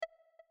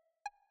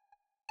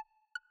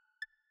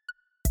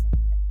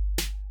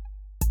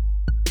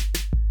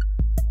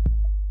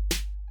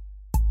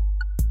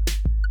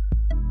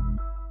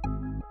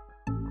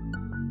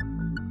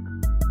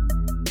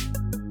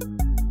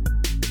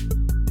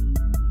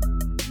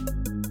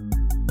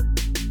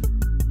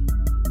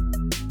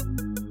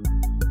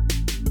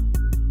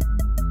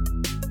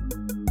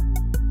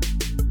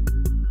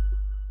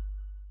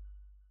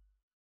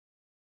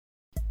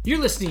You're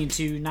listening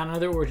to Not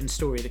Another Origin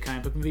Story, the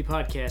comic book movie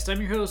podcast.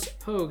 I'm your host,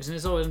 Pogues, and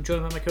as always, I'm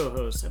joined by my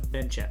co-host,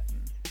 Ben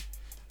Chapman.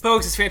 Pogues,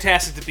 it's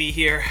fantastic to be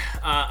here.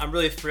 I'm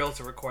really thrilled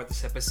to record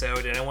this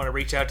episode, and I want to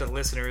reach out to the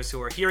listeners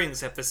who are hearing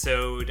this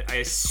episode, I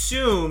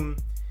assume,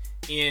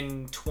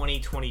 in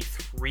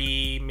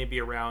 2023,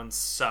 maybe around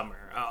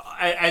summer.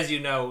 As you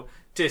know,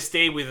 to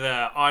stay with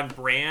on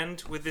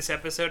brand with this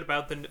episode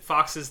about the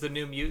Fox's The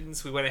New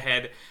Mutants, we went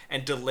ahead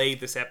and delayed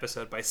this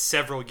episode by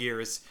several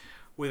years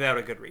without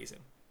a good reason.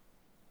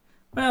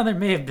 Well, there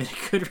may have been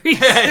a good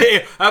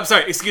reason. I'm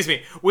sorry, excuse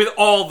me. With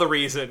all the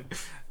reason.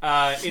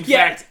 In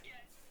fact,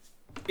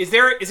 is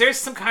there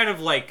some kind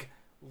of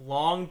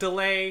long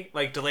delay,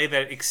 delay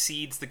that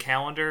exceeds the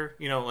calendar?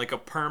 You know, like a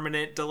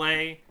permanent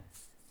delay?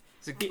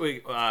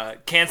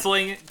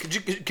 Canceling?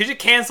 Could you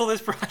cancel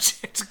this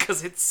project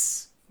because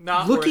it's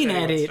not looking worth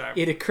at it? time.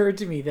 It occurred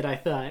to me that I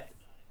thought,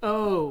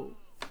 oh,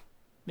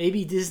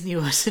 maybe Disney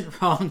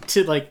wasn't wrong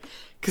to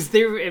because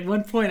there at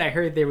one point I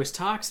heard there was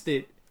talks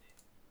that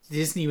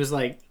Disney was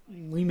like,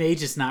 we may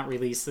just not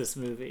release this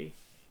movie.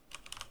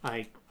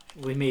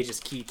 We may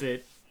just keep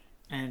it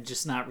and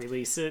just not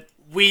release it.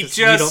 We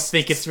don't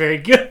think it's very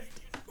good.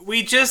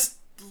 We just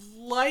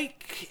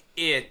like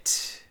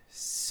it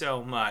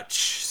so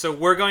much. So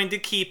we're going to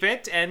keep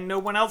it, and no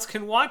one else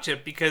can watch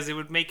it because it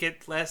would make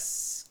it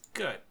less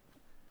good.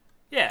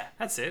 Yeah,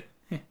 that's it.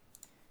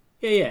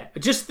 Yeah.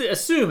 Just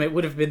assume it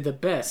would have been the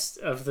best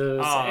of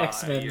those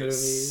X-Men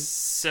movies.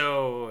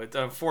 So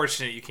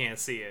unfortunate you can't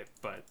see it,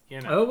 but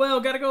you know. Oh well,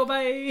 gotta go.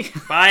 Bye.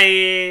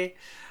 Bye.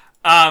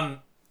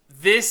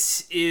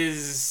 This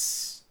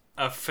is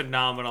a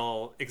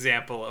phenomenal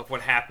example of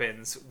what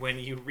happens when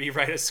you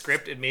rewrite a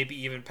script and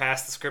maybe even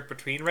pass the script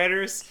between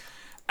writers,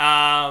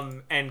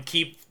 and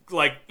keep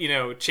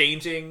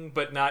changing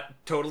but not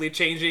totally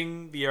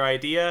changing your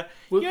idea.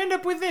 You end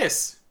up with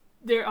this.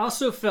 There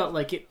also felt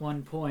like at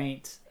one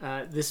point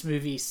this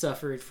movie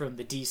suffered from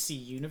the DC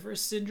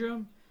Universe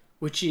syndrome,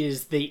 which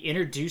is they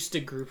introduced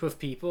a group of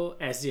people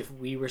as if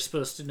we were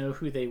supposed to know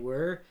who they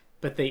were,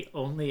 but they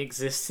only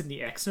exist in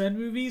the X-Men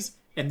movies,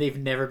 and they've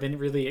never been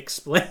really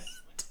explained.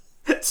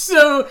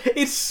 So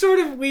it's sort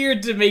of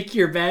weird to make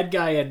your bad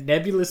guy a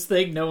nebulous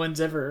thing no one's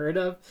ever heard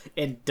of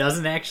and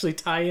doesn't actually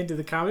tie into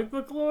the comic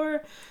book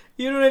lore.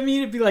 You know what I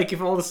mean? It'd be like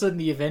if all of a sudden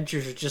the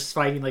Avengers are just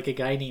fighting a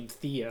guy named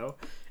Theo.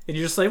 And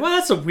you're just like, well,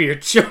 that's a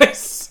weird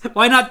choice.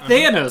 Why not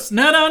Thanos?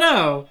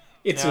 No.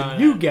 It's a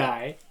new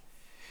guy.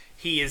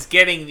 He is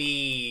getting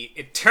the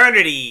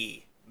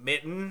Eternity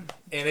Mitten,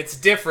 and it's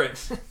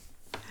different.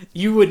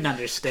 You wouldn't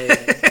understand.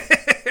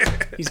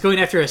 He's going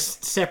after a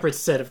separate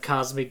set of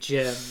cosmic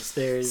gems.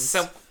 There's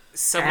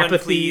someone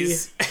apathy.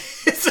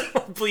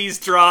 Someone please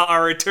draw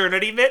our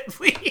Eternity Mitt,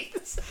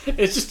 please.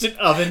 It's just an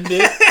oven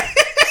mitt.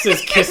 It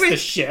says kiss the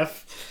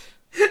chef.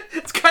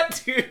 It's got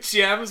two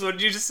gems. What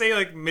did you just say?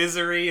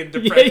 Misery and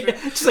depression?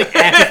 Yeah. Just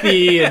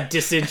apathy and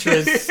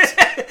disinterest.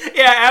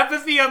 Yeah,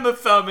 apathy on the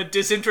thumb and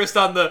disinterest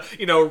on the,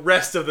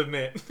 rest of the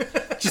mitt.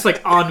 Just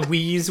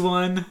Ennui's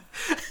one.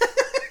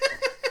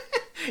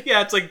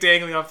 Yeah, it's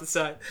dangling off the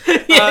side.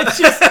 Yeah, it's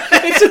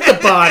at the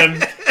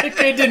bottom. It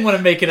didn't want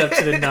to make it up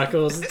to the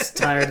knuckles. It's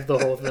tired of the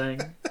whole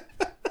thing.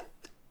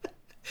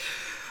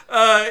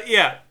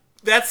 Yeah,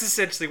 that's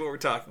essentially what we're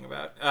talking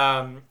about.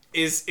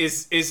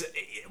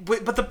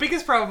 But the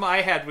biggest problem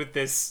I had with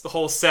the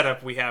whole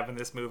setup we have in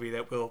this movie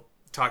that we'll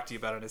talk to you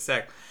about in a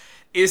sec,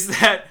 is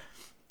that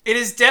it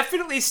has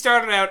definitely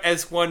started out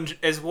as one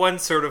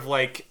sort of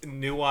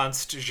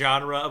nuanced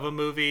genre of a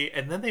movie,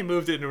 and then they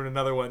moved it into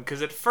another one,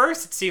 because at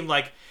first it seemed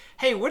like,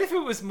 hey, what if it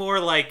was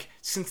more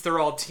since they're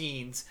all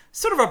teens,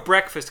 sort of a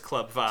Breakfast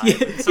Club vibe?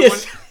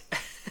 Yes.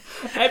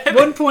 At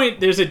one point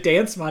there's a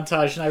dance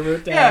montage, and I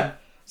wrote down, yeah.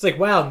 It's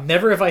wow,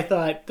 never have I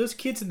thought those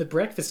kids in the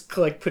Breakfast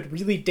Club could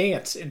really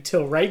dance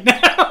until right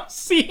now,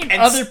 seeing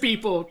other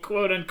people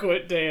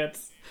quote-unquote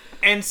dance.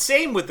 And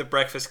same with the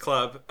Breakfast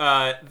Club.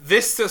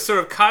 This sort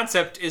of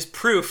concept is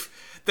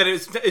proof that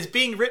it's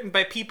being written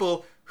by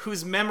people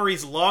whose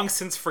memories long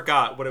since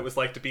forgot what it was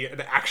like to be an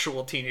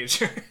actual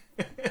teenager.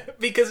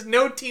 Because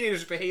no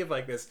teenagers behave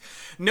like this.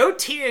 No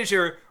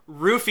teenager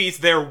roofies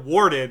their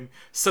warden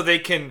so they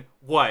can,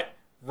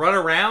 run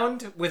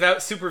around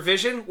without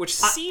supervision, which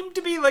seemed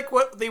to be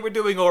what they were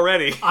doing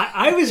already.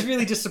 I was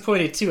really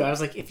disappointed too. I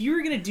was like, if you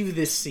were going to do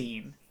this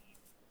scene,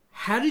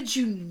 how did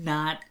you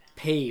not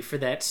pay for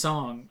that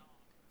song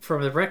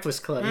from the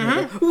Breakfast Club?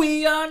 Mm-hmm.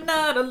 We are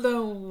not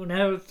alone. I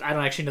don't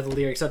actually know the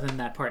lyrics other than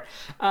that part.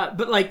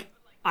 But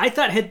I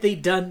thought had they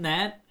done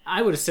that,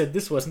 I would have said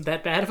this wasn't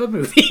that bad of a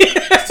movie.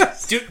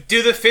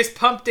 do the fist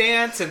pump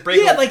dance and break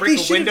a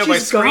window by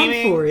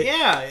screaming. For it.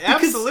 Yeah,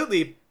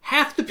 absolutely.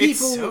 Half the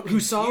people who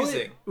saw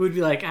it would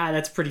be like,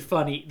 that's pretty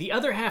funny. The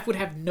other half would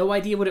have no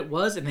idea what it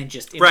was and then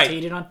just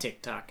imitate it on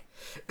TikTok.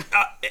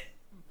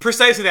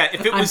 Precisely that.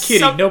 If it I'm was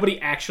kidding. Nobody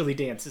actually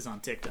dances on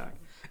TikTok.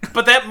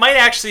 But that might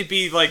actually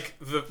be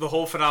the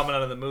whole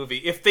phenomenon of the movie.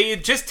 If they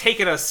had just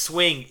taken a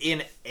swing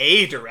in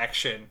a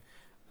direction,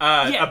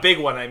 a big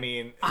one, I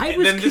mean,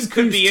 then this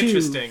could be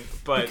interesting.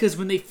 But because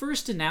when they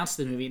first announced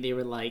the movie, they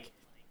were like,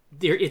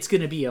 it's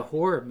going to be a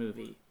horror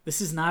movie.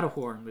 This is not a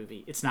horror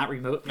movie. It's not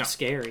remotely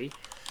scary.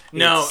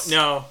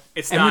 No,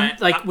 it's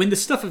not. When the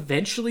stuff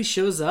eventually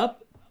shows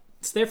up,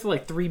 it's there for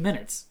like 3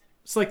 minutes.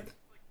 It's like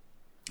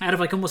out of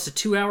like almost a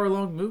 2-hour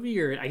long movie,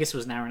 or I guess it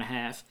was an hour and a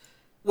half.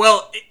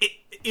 Well,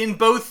 in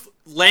both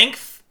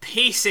length,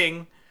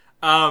 pacing,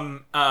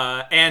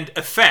 and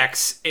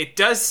effects, it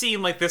does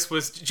seem like this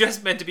was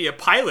just meant to be a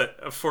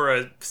pilot for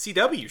a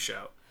CW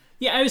show.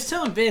 Yeah, I was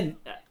telling Ben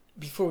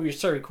before we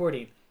started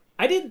recording,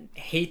 I didn't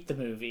hate the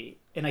movie,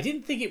 and I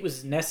didn't think it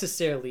was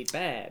necessarily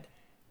bad.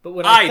 But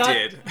what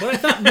I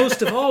thought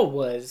most of all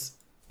was,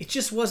 it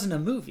just wasn't a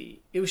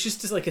movie. It was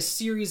just like a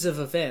series of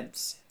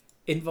events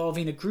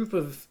involving a group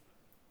of,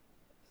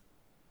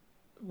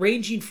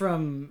 ranging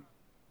from,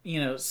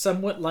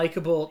 somewhat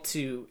likable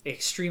to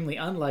extremely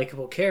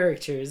unlikable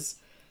characters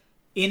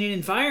in an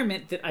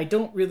environment that I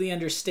don't really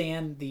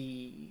understand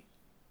the,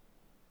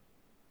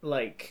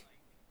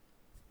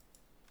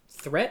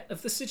 threat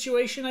of the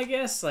situation, I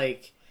guess.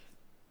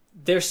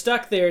 They're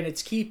stuck there, and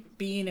it's keep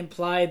being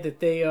implied that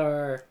they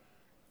are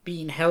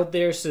being held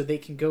there so they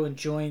can go and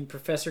join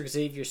Professor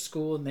Xavier's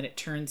school, and then it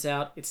turns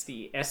out it's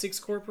the Essex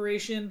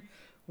Corporation,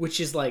 which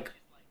is,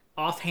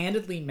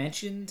 offhandedly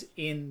mentioned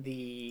in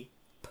the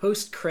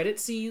post-credit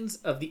scenes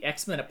of the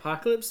X-Men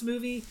Apocalypse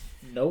movie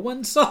no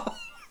one saw.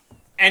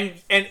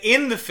 And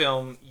in the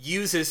film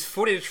uses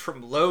footage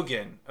from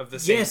Logan of the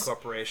same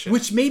corporation.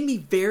 Which made me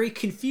very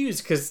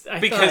confused, because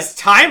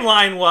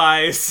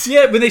timeline-wise...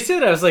 Yeah, when they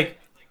said it, I was like,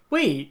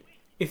 wait,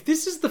 if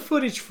this is the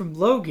footage from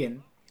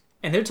Logan,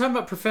 and they're talking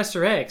about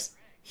Professor X,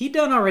 he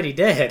done already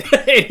dead,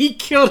 and he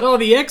killed all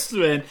the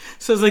X-Men.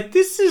 So I was like,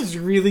 this is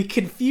really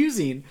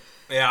confusing.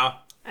 Yeah.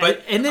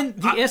 But and then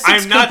the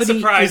Essex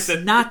Company is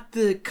not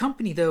the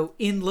company, though,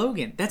 in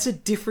Logan. That's a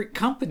different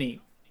company.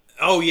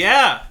 Oh,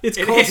 yeah. It's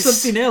called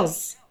something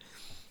else.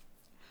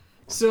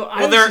 So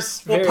I was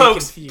just very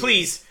confused.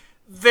 Please,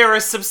 they're a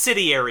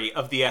subsidiary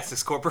of the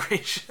Essex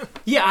Corporation.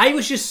 Yeah, I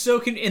was just so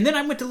confused. And then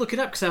I went to look it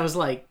up, because I was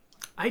like,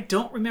 I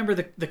don't remember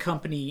the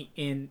company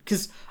in...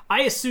 Because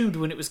I assumed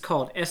when it was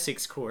called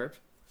Essex Corp,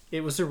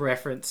 it was a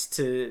reference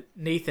to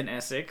Nathan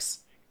Essex,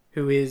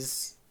 who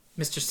is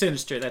Mr.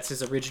 Sinister. That's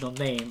his original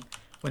name,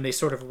 when they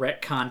sort of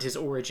retconned his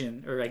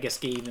origin, or I guess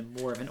gave him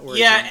more of an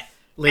origin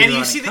later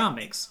on in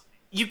comics.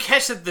 You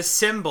catch that the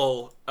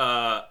symbol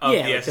of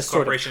the Essex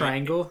Corporation sort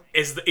of triangle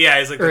is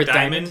the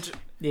diamond.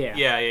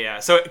 Yeah.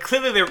 So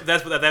clearly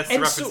that's the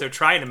reference they're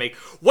trying to make.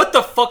 What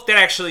the fuck that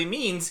actually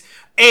means,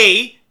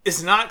 A,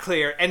 is not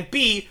clear, and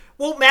B,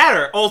 won't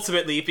matter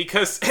ultimately,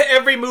 because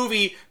every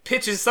movie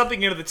pitches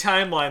something into the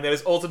timeline that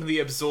is ultimately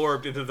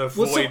absorbed into the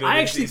void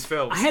of these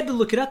films. I had to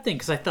look it up then,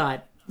 because I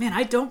thought, man,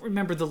 I don't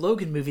remember the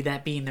Logan movie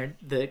that being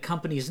the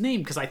company's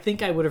name, because I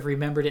think I would have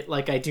remembered it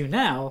like I do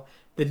now,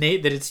 the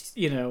name that it's,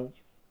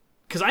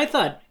 because I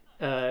thought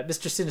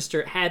Mr.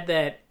 Sinister had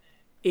that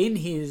in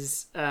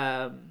his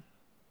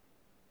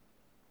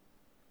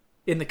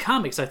in the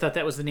comics. I thought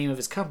that was the name of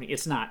his company.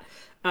 It's not.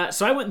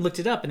 So I went and looked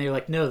it up, and they were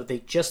like, no, they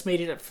just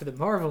made it up for the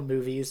Marvel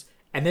movies.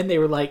 And then they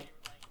were like,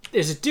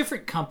 there's a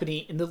different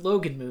company in the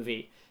Logan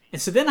movie. And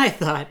so then I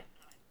thought,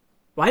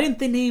 why didn't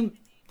they name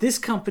this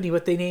company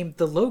what they named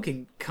the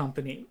Logan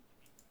Company?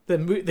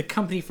 The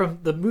company from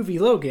the movie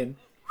Logan.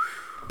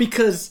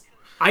 Because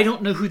I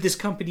don't know who this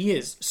company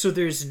is. So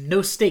there's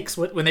no stakes.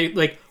 When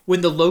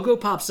the logo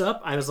pops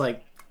up, I was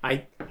like,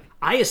 I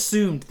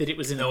assumed that it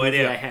was in a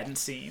movie I hadn't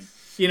seen.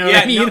 You know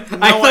what I mean?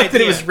 I thought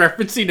that it was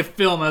referencing a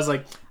film. I was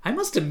like, I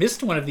must have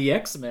missed one of the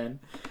X-Men.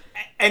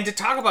 And to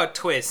talk about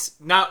twists,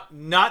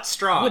 not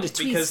strong. What a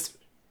twist.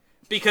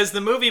 Because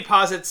the movie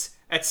posits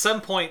at some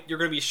point you're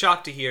going to be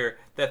shocked to hear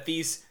that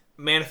these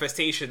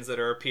manifestations that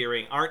are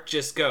appearing aren't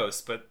just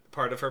ghosts, but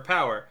part of her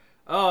power.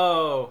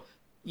 Oh.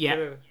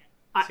 Yeah.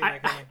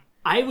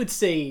 I would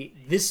say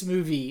this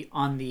movie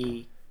on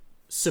the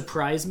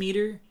surprise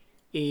meter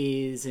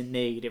is a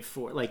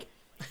 -4. Like,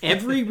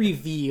 every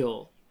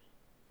reveal,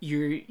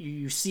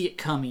 you see it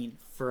coming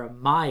for a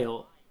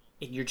mile,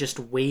 and you're just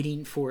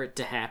waiting for it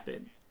to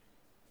happen.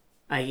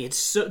 It's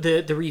so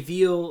the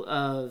reveal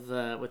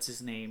of what's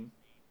his name,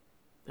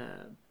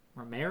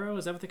 Romero,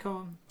 is that what they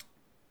call him?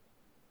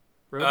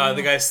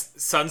 The guy's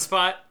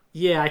Sunspot.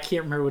 Yeah, I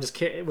can't remember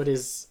what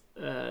his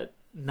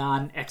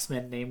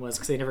non-X-Men name was,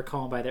 because they never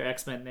call him by their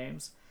X-Men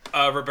names.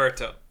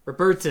 Roberto.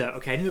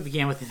 Okay, I knew it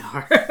began with an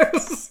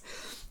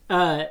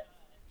R.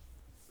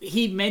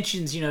 He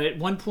mentions, at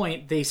one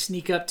point they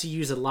sneak up to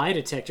use a lie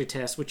detector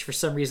test, which for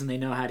some reason they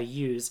know how to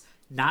use,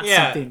 not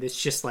something that's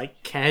just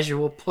like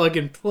casual plug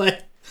and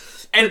play.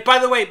 And by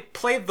the way,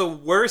 played the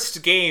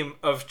worst game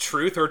of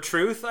truth,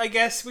 I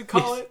guess we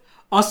call it.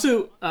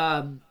 Also,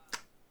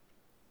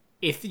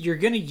 if you're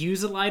going to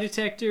use a lie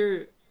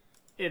detector,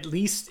 at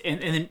least,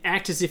 and then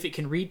act as if it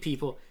can read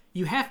people,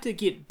 you have to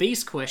get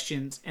base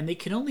questions, and they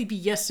can only be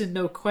yes and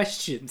no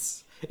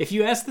questions. If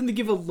you ask them to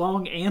give a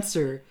long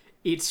answer,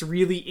 it's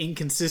really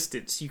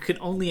inconsistent. So you can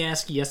only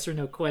ask yes or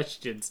no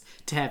questions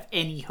to have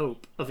any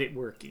hope of it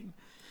working.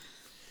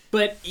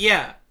 But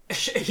yeah,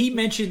 he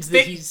mentions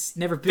that he's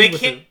never been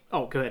with her.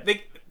 Oh, go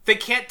ahead. they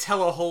can't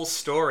tell a whole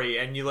story,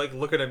 and you like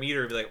look at a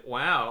meter and be like,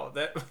 wow,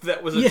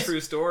 that was a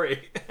true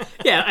story.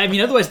 Yeah, I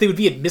mean, otherwise they would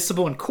be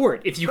admissible in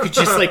court if you could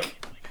just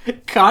like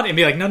caught and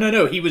be like,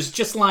 no, he was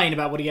just lying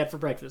about what he had for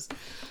breakfast.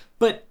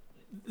 But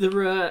the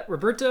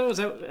Roberto,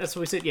 that's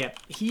what we said? Yeah,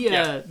 he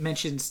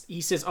mentions,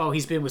 he says, oh,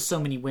 he's been with so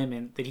many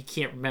women that he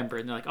can't remember,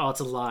 and they're like, oh, it's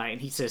a lie,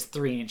 and he says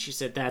 3, and she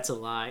said that's a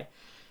lie.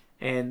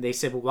 And they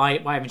said, well,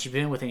 why haven't you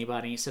been with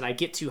anybody? And he said, I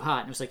get too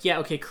hot. And it was like, yeah,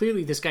 okay,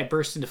 clearly this guy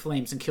burst into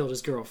flames and killed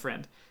his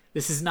girlfriend.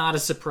 This is not a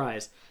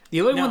surprise.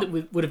 The only one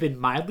that would have been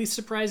mildly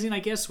surprising, I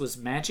guess, was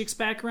Magic's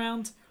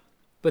background.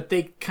 But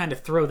they kind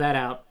of throw that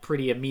out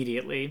pretty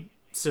immediately.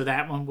 So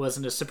that one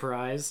wasn't a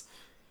surprise.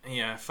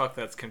 Yeah, fuck,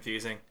 that's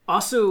confusing.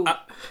 Also...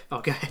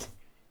 go ahead.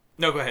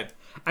 No, go ahead.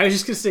 I was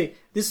just going to say,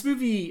 this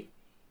movie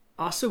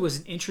also was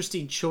an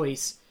interesting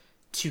choice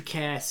to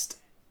cast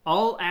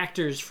all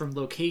actors from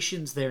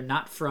locations they're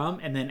not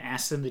from and then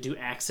ask them to do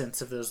accents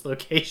of those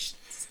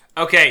locations.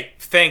 Okay,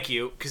 thank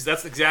you, because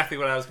that's exactly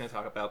what I was going to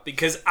talk about.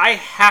 Because I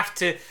have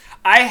to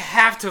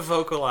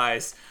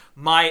vocalize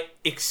my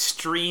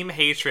extreme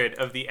hatred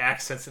of the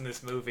accents in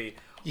this movie.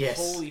 Yes.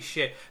 Holy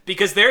shit.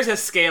 Because there's a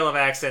scale of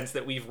accents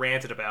that we've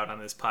ranted about on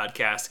this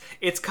podcast.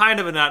 It's kind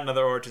of a Not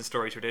Another Origin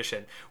Story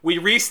tradition. We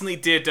recently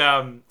did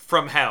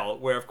From Hell,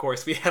 where, of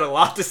course, we had a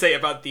lot to say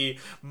about the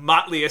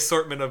motley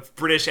assortment of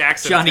British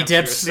accents. Johnny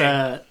Depp's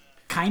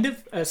kind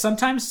of,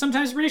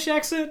 sometimes British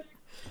accent.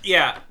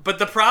 Yeah, but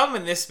the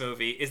problem in this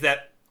movie is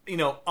that,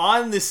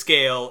 on the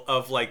scale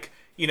of,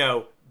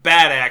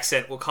 bad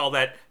accent, we'll call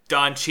that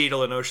Don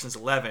Cheadle in Ocean's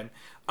 11,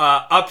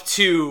 up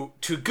to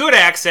good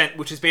accent,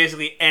 which is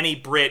basically any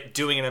Brit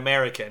doing an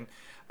American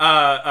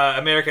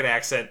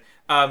accent.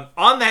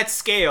 On that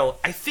scale,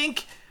 I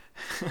think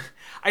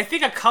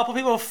a couple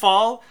people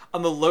fall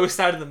on the low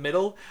side of the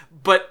middle,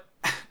 but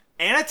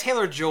Anna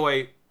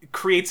Taylor-Joy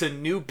creates a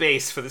new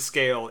base for the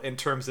scale in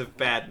terms of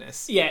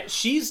badness. Yeah,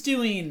 she's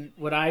doing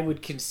what I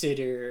would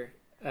consider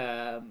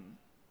John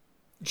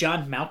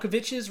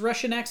Malkovich's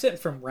Russian accent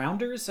from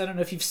Rounders. I don't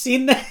know if you've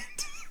seen that.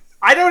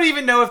 I don't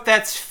even know if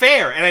that's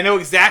fair, and I know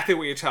exactly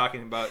what you're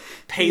talking about.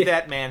 Pay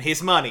that man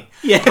his money.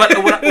 Yeah. But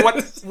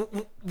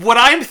what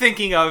I'm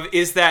thinking of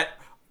is that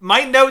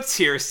my notes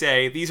here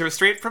say, these are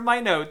straight from my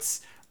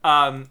notes,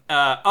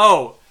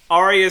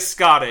 Aria's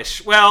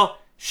Scottish. Well,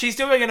 she's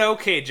doing an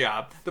okay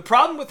job. The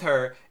problem with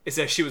her is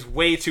that she was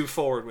way too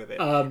forward with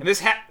it. And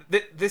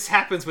this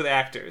happens with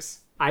actors.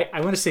 I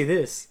want to say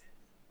this.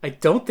 I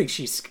don't think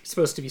she's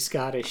supposed to be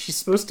Scottish. She's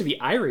supposed to be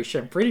Irish,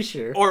 I'm pretty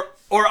sure.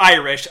 Or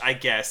Irish, I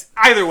guess.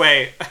 Either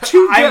way,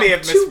 two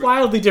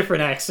wildly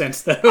different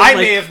accents, though. I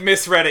may have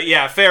misread it.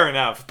 Yeah, fair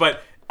enough.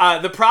 But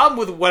the problem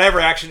with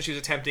whatever accent she was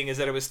attempting is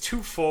that it was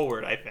too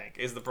forward, I think,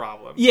 is the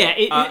problem. Yeah,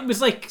 it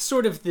was like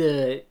sort of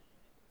the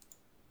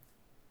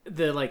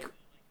like,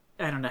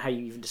 I don't know how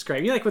you even describe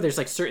it. You know, like where there's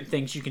like certain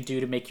things you can do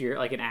to make your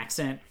like an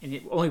accent, and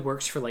it only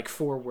works for like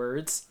 4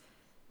 words.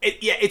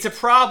 It's a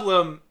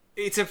problem.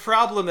 It's a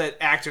problem that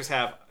actors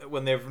have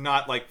when they've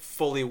not like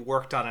fully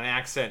worked on an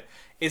accent.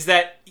 Is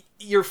that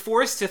you're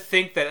forced to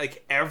think that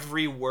like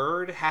every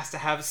word has to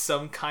have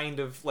some kind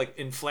of like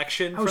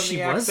inflection from the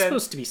accent. Oh, she was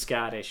supposed to be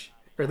Scottish,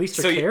 or at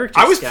least her character.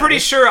 I was pretty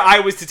sure I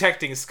was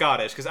detecting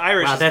Scottish because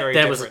Irish is very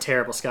different. That was a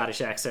terrible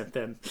Scottish accent.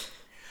 Then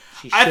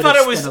she should I thought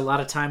have it was spent a lot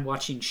of time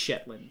watching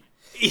Shetland.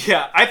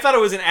 Yeah, I thought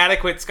it was an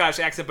adequate Scottish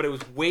accent, but it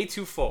was way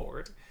too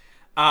forward.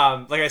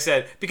 Like I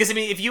said, because I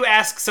mean, if you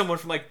ask someone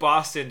from like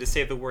Boston to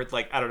say the word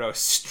like, I don't know,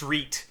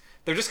 street,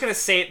 they're just gonna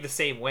say it the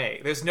same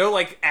way. There's no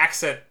like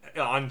accent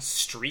on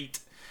street,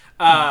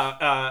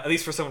 at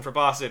least for someone from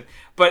Boston.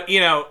 But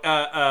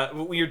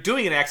when you're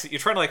doing an accent,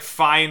 you're trying to like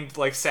find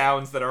like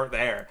sounds that aren't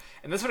there,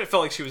 and that's what it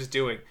felt like she was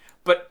doing.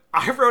 But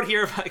I wrote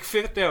here like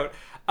fifth note.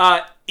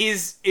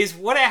 Is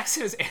what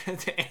accent is Anna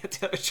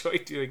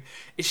Taylor-Joy doing?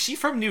 Is she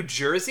from New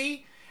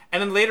Jersey?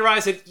 And then later on I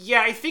said,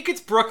 yeah, I think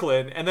it's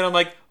Brooklyn. And then I'm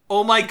like,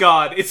 oh my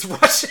god, it's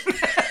Russian.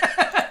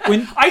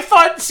 When I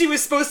thought she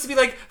was supposed to be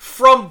like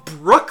from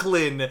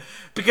Brooklyn,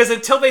 because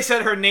until they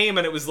said her name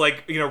and it was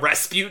like,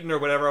 Rasputin or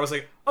whatever, I was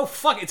like, oh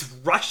fuck, it's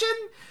Russian?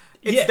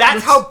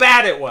 That's how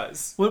bad it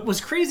was. What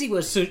was crazy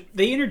was, so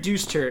they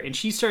introduced her and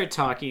she started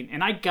talking,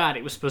 and I got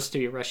it was supposed to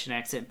be a Russian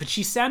accent, but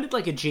she sounded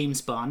like a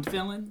James Bond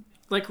villain.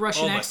 Like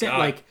Russian accent,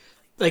 God.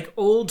 like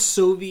old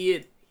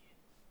Soviet,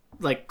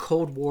 like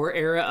Cold War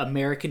era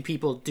American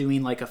people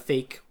doing like a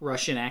fake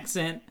Russian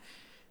accent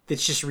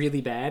that's just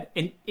really bad,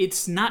 and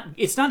it's not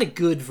a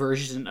good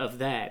version of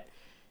that.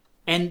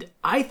 And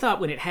I thought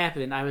when it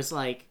happened, I was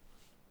like,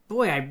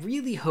 boy, I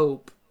really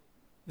hope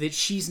that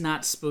she's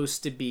not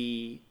supposed to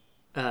be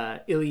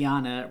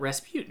Ilyana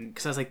Rasputin,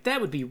 because I was like, that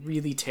would be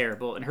really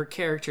terrible, and her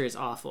character is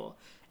awful.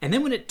 And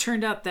then when it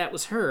turned out that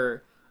was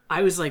her,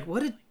 I was like,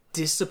 what a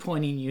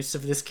disappointing use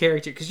of this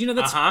character, because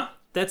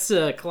that's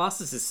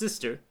Colossus's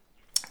sister.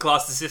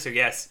 Colossus' sister,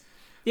 yes.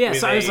 Yeah,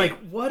 so I was like,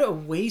 what a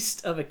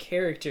waste of a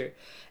character.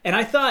 And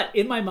I thought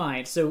in my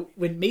mind, so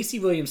when Maisie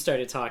Williams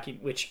started talking,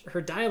 which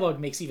her dialogue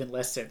makes even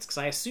less sense, because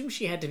I assume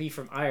she had to be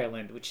from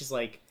Ireland, which is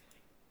like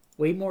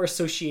way more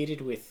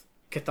associated with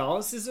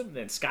Catholicism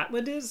than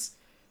Scotland is.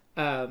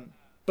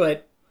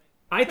 But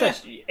I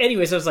thought,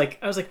 anyways, I was like,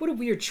 what a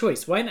weird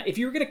choice. Why not? If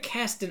you were gonna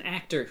cast an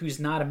actor who's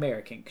not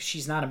American, because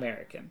she's not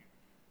American,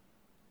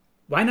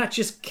 why not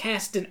just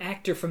cast an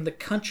actor from the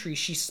country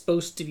she's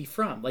supposed to be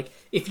from? Like,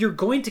 if you're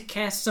going to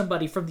cast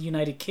somebody from the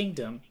United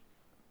Kingdom,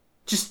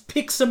 just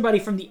pick somebody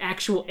from the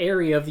actual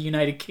area of the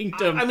United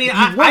Kingdom. I mean,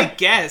 I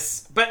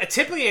guess, but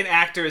typically an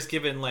actor is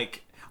given,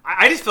 like,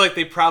 I just feel like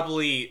they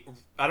probably,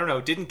 I don't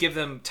know, didn't give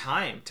them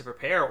time to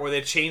prepare, or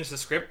they changed the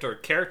script or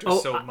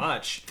characters so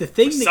much. The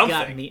thing that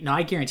got me, no,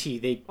 I guarantee you,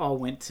 they all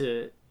went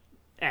to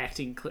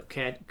acting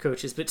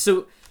coaches, but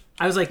so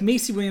I was like,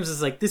 Maisie Williams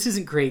is like, this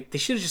isn't great. They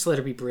should have just let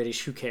her be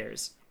British. Who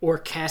cares? Or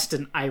cast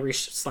an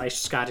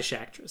Irish/Scottish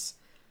actress.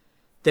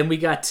 Then we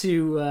got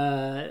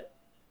to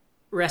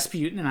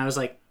Rasputin, and I was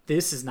like,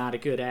 this is not a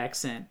good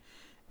accent.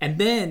 And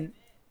then,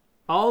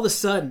 all of a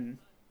sudden,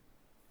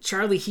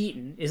 Charlie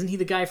Heaton, isn't he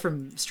the guy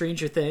from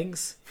Stranger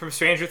Things? From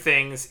Stranger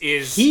Things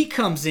is... He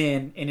comes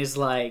in and is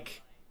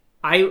like,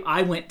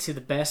 I went to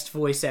the best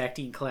voice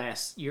acting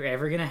class you're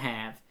ever going to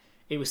have.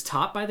 It was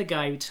taught by the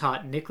guy who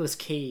taught Nicolas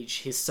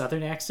Cage his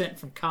southern accent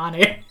from Con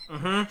Air.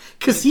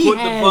 Because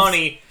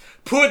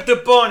Put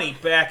the bunny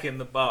back in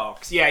the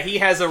box. Yeah, he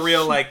has a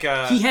real, like...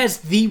 he has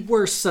the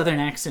worst southern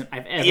accent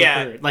I've ever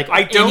heard. Like,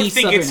 I don't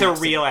think southern it's a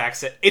real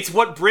accent. It's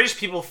what British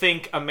people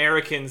think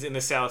Americans in the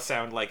South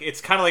sound like.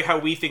 It's kind of like how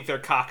we think they're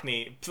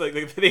Cockney. Like,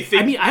 they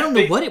think, I mean, I don't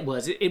know what it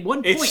was. At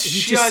one point, he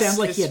just sounded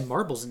like he had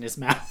marbles in his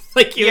mouth.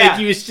 like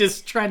he was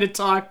just trying to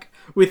talk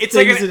with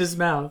things in his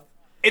mouth.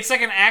 It's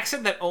like an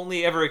accent that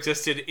only ever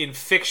existed in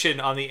fiction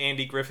on the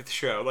Andy Griffith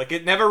Show. Like,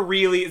 it never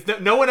really...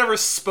 No one ever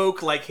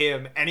spoke like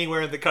him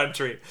anywhere in the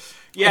country.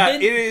 Yeah,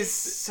 it is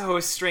so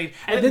strange.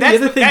 And then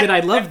the other thing that I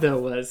loved, though,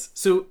 was...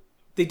 So,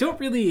 they don't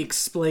really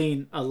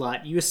explain a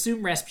lot. You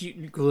assume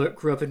Rasputin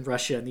grew up in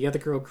Russia, and the other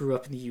girl grew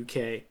up in the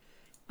UK.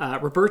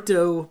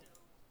 Roberto...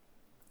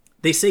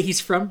 They say he's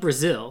from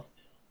Brazil.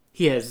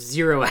 He has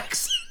zero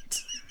accent.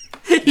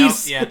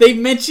 They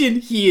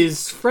mention he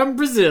is from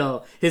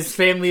Brazil. His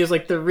family is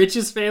like the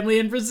richest family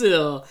in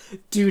Brazil.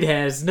 Dude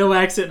has no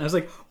accent. And I was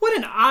like, what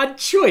an odd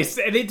choice.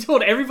 And they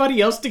told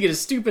everybody else to get a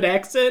stupid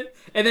accent.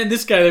 And then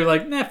this guy, they're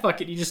like, nah, fuck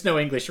it. You just know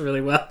English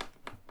really well.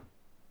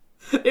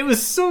 It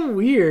was so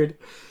weird.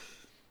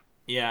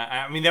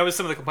 Yeah, I mean, that was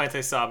some of the complaints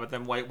I saw about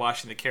them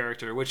whitewashing the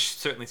character, which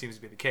certainly seems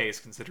to be the case,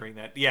 considering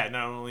that,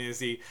 not only is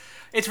he...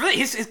 It's really...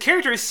 His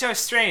character is so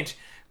strange,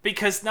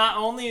 because not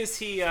only is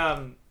he...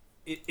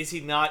 Is he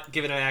not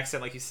given an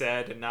accent, like you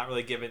said, and not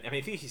really given... I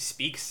mean, I think he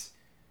speaks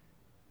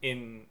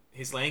in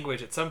his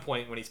language at some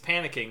point when he's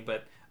panicking,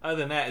 but other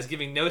than that, is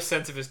giving no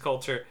sense of his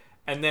culture.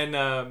 And then,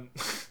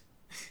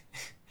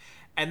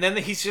 and then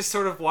he's just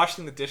sort of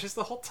washing the dishes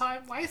the whole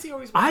time. Why is he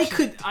always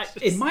washing the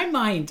dishes? In my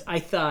mind, I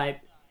thought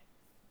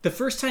the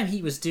first time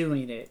he was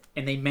doing it,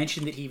 and they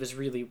mentioned that he was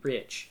really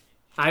rich,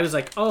 I was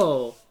like,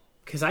 oh...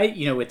 Because at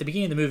the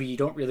beginning of the movie, you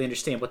don't really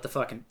understand what the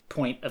fucking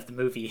point of the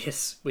movie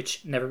is,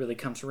 which never really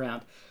comes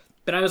around.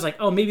 But I was like,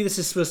 oh, maybe this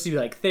is supposed to be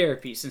like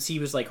therapy, since he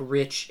was like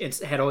rich and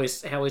had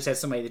always had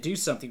somebody to do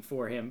something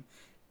for him.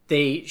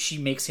 She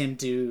makes him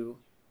do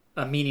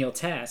a menial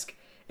task,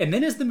 and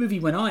then as the movie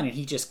went on and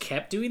he just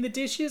kept doing the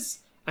dishes,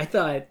 I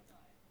thought,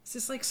 is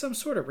this like some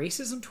sort of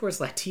racism towards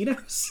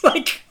Latinos?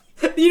 Like,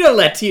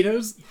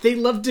 Latinos, they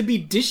love to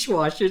be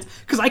dishwashers,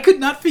 because I could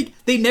not think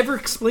they never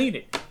explain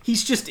it.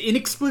 He's just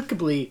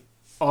inexplicably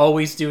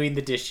always doing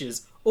the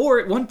dishes, or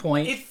at one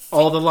point,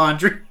 all the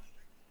laundry.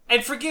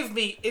 And forgive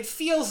me, it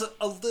feels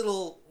a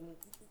little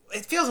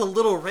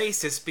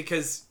racist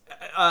because,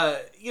 of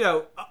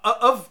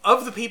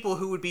the people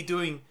who would be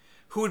doing,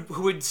 who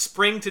would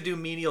spring to do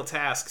menial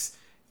tasks,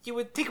 you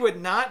would think it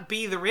would not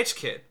be the rich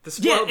kid, the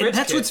spoiled rich kid.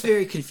 That's what's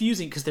very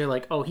confusing, because they're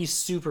like, oh, he's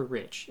super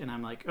rich, and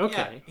I'm like,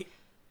 okay.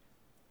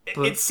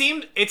 Yeah, it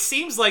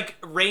seems like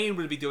Rain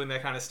would be doing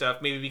that kind of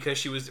stuff, maybe because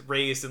she was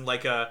raised in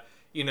like a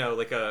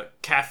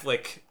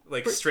Catholic,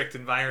 strict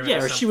environment.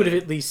 Yeah, or she would have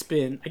at least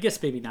been. I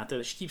guess maybe not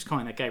though. She keeps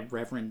calling that guy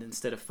Reverend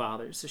instead of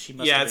Father, so she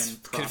must have been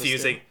Protestant.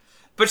 Confusing.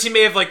 But she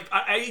may have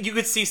you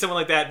could see someone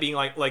like that being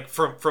like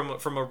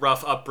from a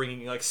rough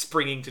upbringing, like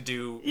springing to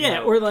do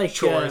or like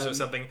chores or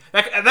something.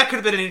 That could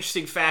have been an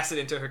interesting facet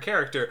into her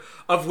character,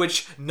 of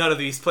which none of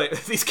these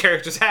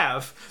characters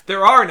have.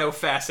 There are no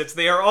facets.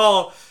 They are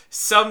all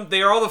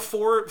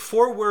the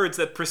four words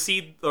that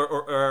precede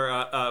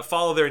or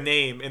follow their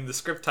name in the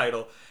script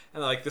title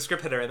and like the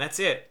script header, and that's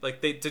it.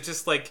 Like they're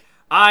just like,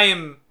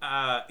 I'm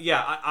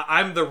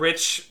the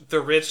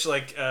rich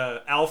like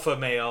alpha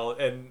male,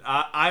 and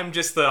I'm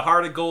just the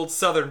heart of gold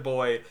Southern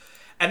boy,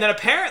 and then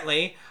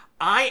apparently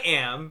I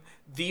am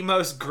the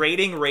most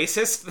grating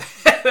racist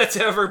that's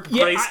ever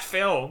graced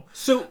film.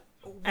 So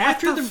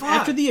after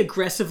the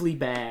aggressively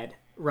bad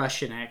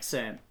Russian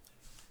accent,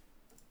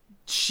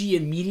 she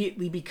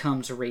immediately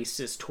becomes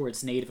racist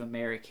towards Native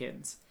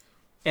Americans,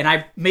 and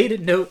I made a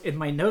note in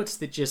my notes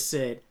that just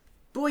said,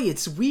 "Boy,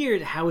 it's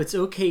weird how it's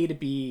okay to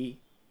be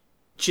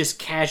just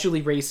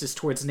casually racist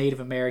towards Native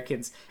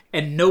Americans,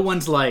 and no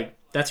one's like,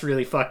 that's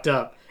really fucked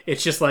up."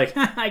 It's just like,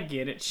 I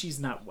get it, she's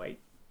not white.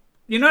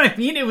 You know what I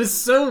mean? It was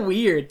so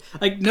weird.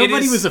 Like,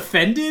 nobody was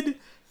offended.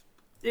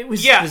 It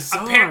was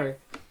bizarre.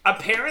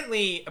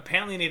 Apparently,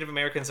 Native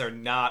Americans are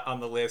not on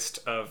the list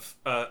of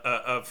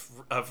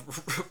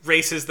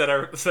races that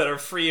are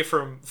free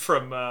from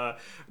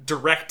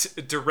direct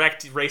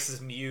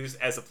racism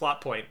used as a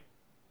plot point.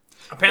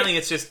 Apparently,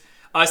 it's just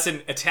us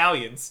and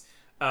Italians,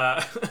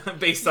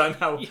 based on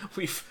how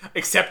we've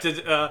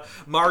accepted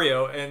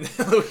Mario and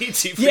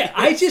Luigi. Yeah,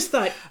 I just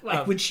thought,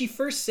 like, when she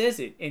first says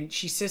it, and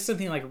she says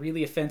something, like,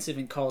 really offensive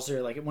and calls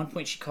her, like, at one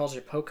point she calls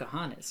her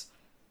Pocahontas.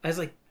 I was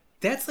like,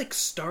 that's, like,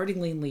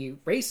 startlingly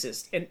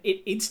racist, and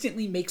it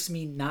instantly makes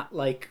me not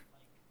like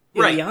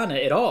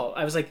Ileana at all.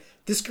 I was like,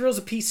 this girl's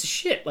a piece of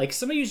shit. Like,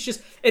 somebody who's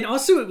just... And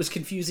also it was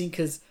confusing,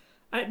 because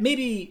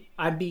maybe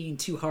I'm being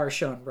too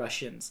harsh on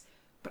Russians,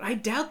 but I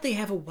doubt they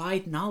have a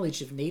wide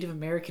knowledge of Native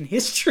American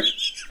history.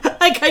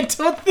 Like, I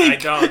don't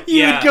think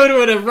you would go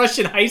to a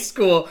Russian high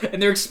school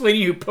and they're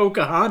explaining who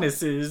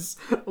Pocahontas is,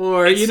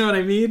 or you know what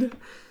I mean?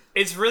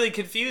 It's really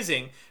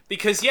confusing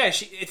because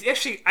it's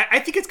actually I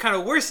think it's kind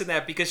of worse than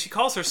that because she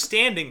calls her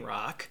Standing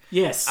Rock,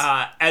 yes,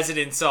 as an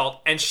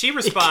insult, and she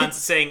responds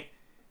saying,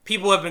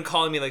 "People have been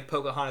calling me like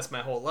Pocahontas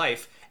my whole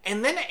life."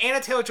 And then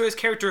Anna Taylor-Joy's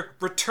character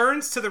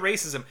returns to the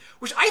racism,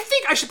 which I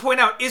think I should point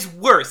out is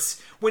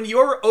worse. When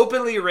you're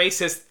openly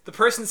racist, the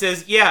person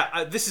says,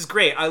 "Yeah, this is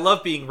great. I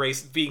love being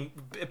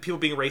people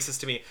being racist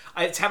to me.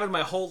 It's happened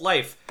my whole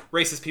life.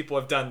 Racist people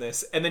have done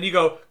this." And then you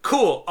go,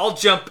 "Cool.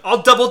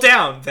 I'll double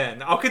down.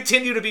 Then I'll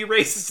continue to be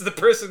racist to the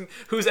person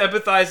who's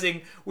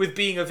empathizing with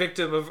being a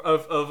victim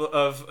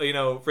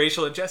of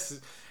racial injustice."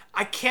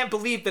 I can't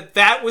believe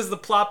that was the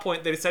plot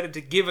point they decided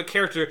to give a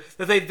character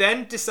that they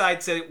then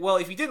decide to say, well,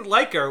 if you didn't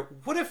like her,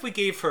 what if we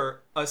gave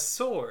her a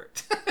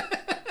sword?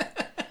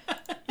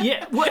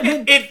 Yeah,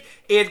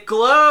 it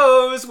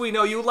glows. We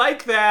know you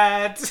like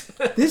that.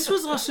 This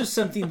was also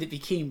something that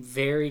became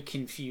very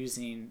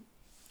confusing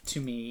to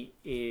me.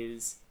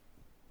 Is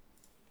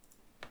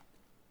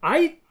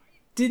I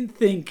didn't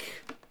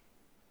think.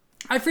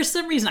 For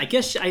some reason, I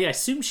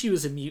assumed she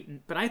was a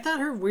mutant, but I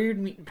thought her weird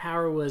mutant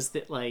power was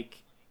that, like,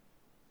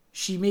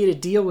 she made a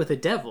deal with the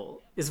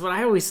devil, is what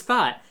I always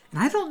thought.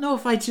 And I don't know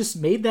if I just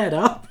made that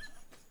up.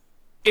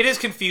 It is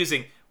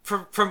confusing.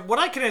 From what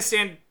I can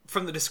understand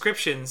from the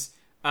descriptions,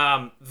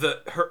 at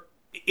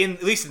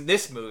least in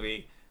this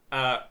movie,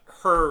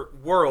 her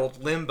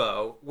world,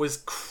 Limbo, was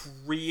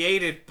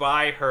created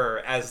by her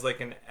as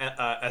like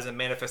as a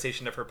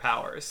manifestation of her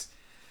powers.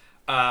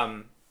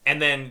 And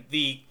then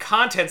the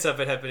contents of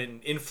it have been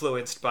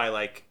influenced by,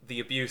 like, the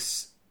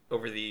abuse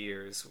over the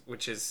years,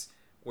 which is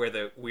where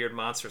the weird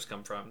monsters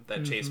come from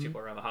that chase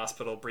people around the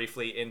hospital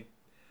briefly in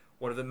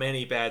one of the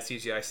many bad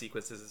CGI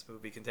sequences this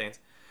movie contains.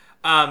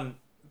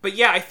 But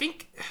yeah, I feel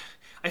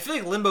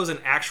like Limbo's an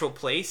actual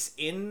place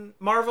in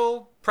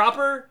Marvel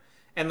proper,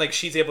 and, like,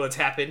 she's able to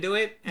tap into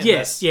it. And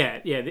yes,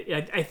 yeah.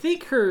 I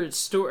think her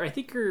story.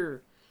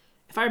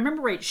 If I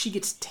remember right, she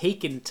gets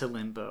taken to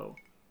Limbo,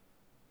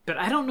 but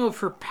I don't know if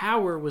her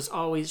power was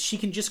always she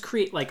can just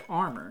create, like,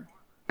 armor,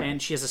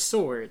 and she has a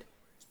sword.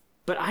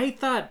 But I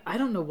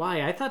don't know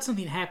why, I thought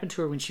something happened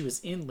to her when she was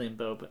in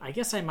Limbo, but I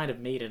guess I might have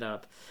made it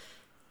up.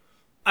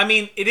 I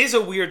mean, it is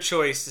a weird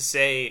choice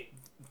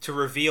to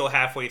reveal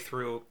halfway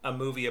through a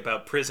movie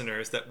about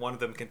prisoners that one of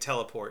them can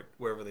teleport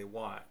wherever they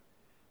want.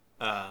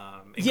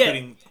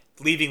 Including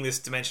leaving this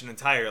dimension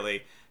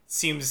entirely.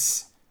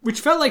 Seems...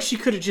 Which felt like she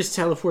could have just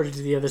teleported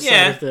to the other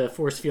side of the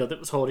force field that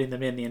was holding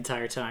them in the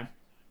entire time.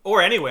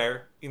 Or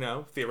anywhere,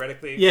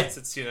 theoretically. Yeah.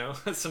 Since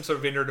it's, some sort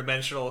of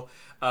interdimensional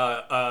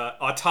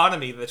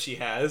autonomy that she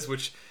has,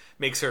 which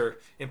makes her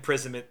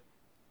imprisonment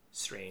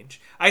strange.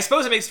 I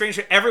suppose it makes strange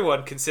for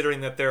everyone, considering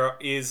that there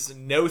is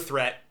no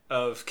threat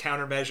of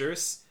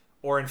countermeasures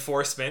or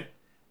enforcement.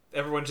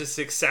 Everyone just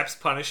accepts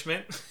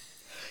punishment.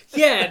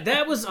 Yeah,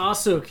 that was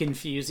also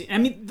confusing. I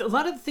mean, a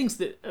lot of the things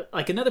that...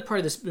 like, another part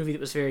of this movie that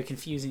was very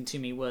confusing to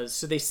me was...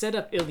 So they set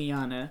up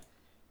Ileana,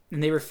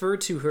 and they refer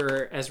to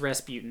her as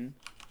Rasputin.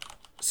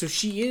 So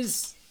she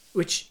is...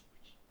 Which,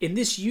 in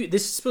this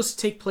is supposed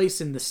to take place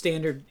in the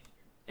standard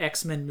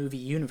X-Men movie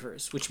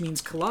universe, which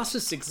means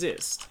Colossus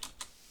exists.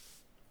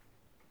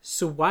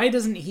 So why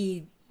doesn't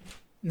he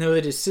know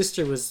that his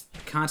sister was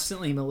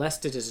constantly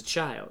molested as a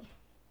child?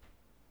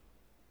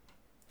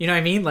 You know what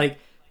I mean? Like,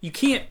 you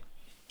can't...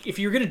 If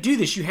you're going to do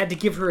this, you had to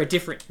give her a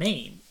different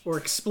name or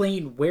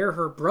explain where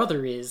her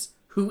brother is,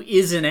 who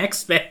is an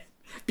X-Men,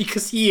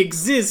 because he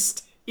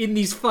exists in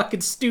these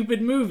fucking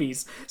stupid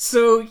movies.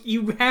 So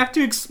you have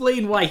to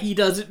explain why he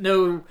doesn't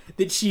know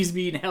that she's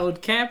being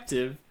held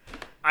captive.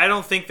 I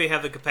don't think they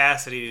have the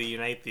capacity to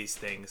unite these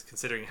things,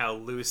 considering how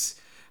loose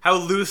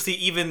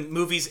the even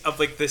movies of,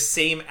 like, the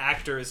same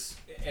actors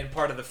and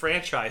part of the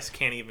franchise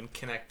can't even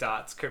connect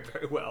dots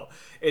very well.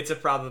 It's a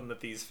problem that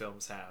these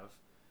films have.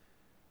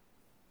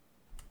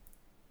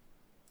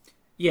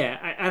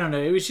 Yeah, I don't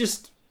know.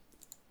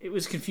 It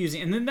was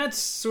confusing. And then that's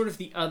sort of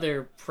the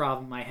other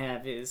problem I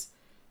have is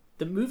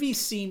the movie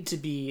seemed to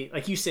be,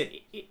 like you said,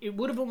 it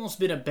would have almost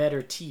been a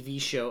better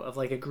TV show of,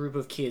 like, a group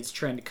of kids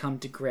trying to come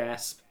to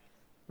grasp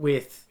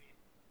with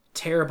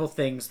terrible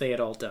things they had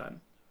all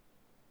done.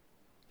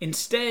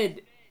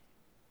 Instead,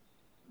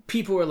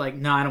 people were like,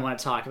 no, I don't want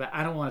to talk about it.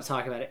 I don't want to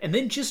talk about it. And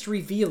then just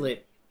reveal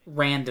it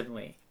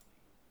randomly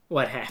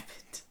what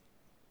happened.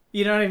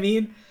 You know what I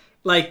mean?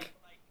 Like,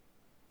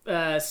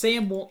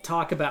 Sam won't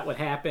talk about what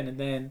happened, and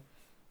then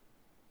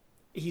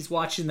he's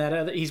watching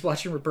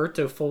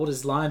Roberto fold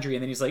his laundry,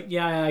 and then he's like,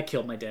 yeah, I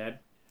killed my dad.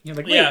 You're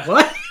like, wait,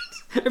 what?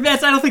 I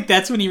don't think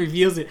that's when he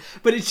reveals it,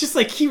 but it's just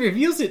like he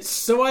reveals it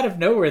so out of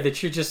nowhere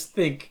that you just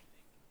think,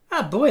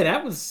 oh boy,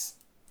 that was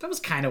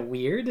kind of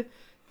weird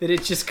that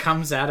it just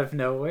comes out of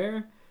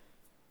nowhere.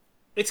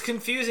 It's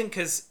confusing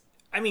because,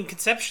 I mean,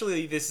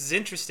 conceptually this is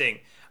interesting.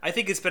 I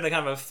think it's been a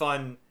kind of a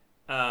fun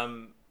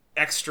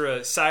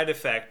extra side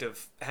effect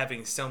of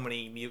having so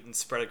many mutants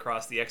spread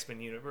across the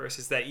X-Men universe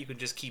is that you can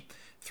just keep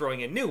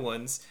throwing in new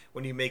ones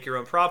when you make your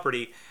own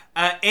property.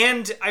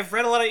 And I've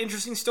read a lot of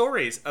interesting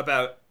stories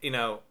about,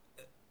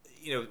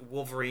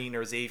 Wolverine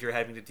or Xavier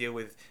having to deal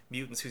with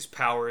mutants whose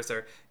powers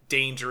are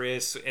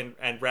dangerous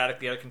and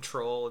radically out of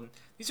control. And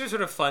these are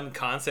sort of fun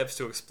concepts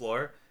to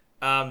explore.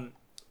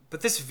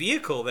 But this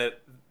vehicle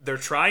that they're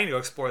trying to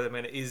explore them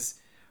in is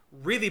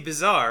really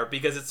bizarre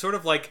because it's sort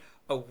of like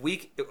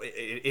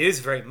it is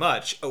very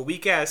much a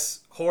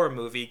weak-ass horror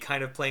movie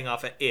kind of playing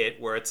off of It,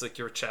 where it's like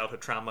your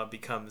childhood trauma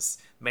becomes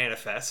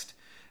manifest.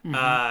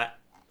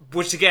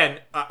 Which, again,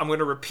 I'm going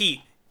to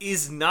repeat,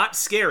 is not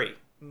scary.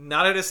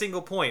 Not at a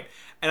single point.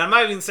 And I'm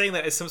not even saying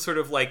that as some sort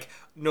of, like,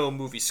 no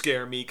movie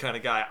scare me kind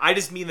of guy. I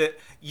just mean that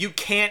you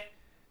can't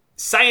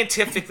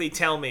scientifically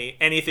tell me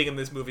anything in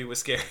this movie was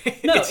scary.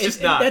 No, it's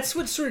just not. That's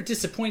what sort of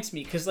disappoints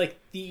me, because, like,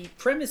 the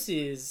premise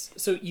is...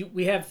 So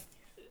we have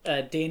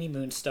Danny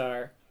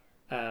Moonstar,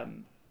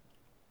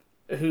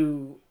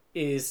 who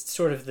is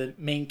sort of the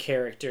main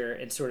character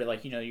and sort of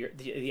like,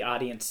 the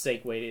audience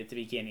segued at the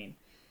beginning.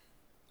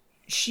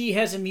 She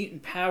has a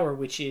mutant power,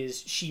 which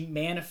is she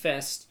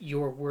manifests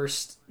your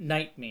worst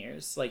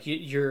nightmares. Like,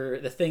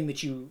 you're the thing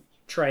that you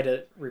try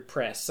to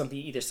repress.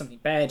 Either something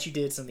bad you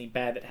did, something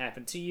bad that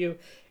happened to you,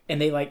 and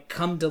they, like,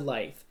 come to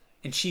life.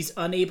 And she's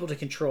unable to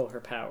control her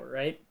power,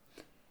 right?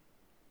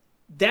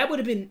 That would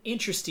have been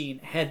interesting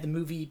had the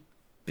movie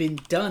been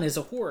done as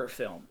a horror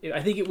film.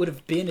 I think it would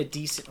have been a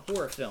decent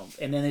horror film.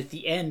 And then at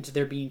the end,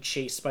 they're being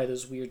chased by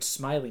those weird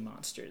smiley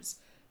monsters.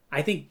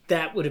 I think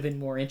that would have been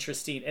more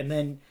interesting. And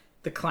then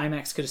the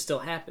climax could have still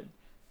happened.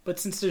 But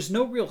since there's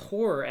no real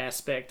horror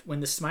aspect, when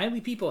the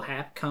smiley people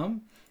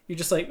come, you're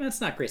just like,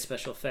 that's not great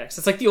special effects.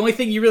 It's like the only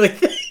thing you really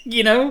think,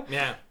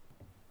 Yeah.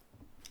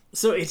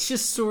 So it's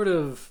just sort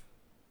of,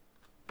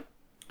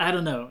 I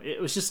don't know.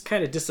 It was just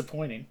kind of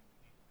disappointing.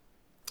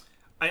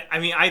 I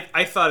mean,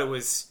 I thought it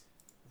was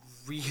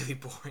really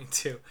boring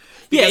too.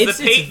 Yeah,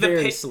 it's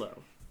very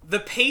slow. The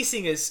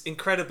pacing is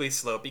incredibly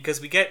slow because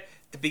we get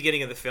the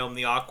beginning of the film,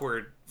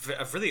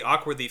 a really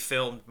awkwardly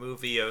filmed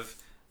movie of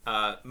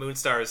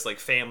Moonstar's like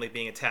family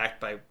being attacked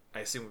by, I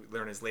assume we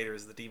learn as later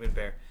as the Demon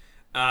Bear,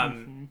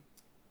 and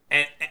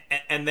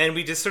then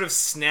we just sort of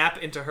snap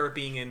into her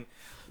being in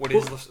what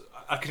is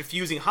a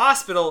confusing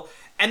hospital,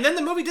 and then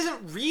the movie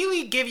doesn't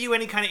really give you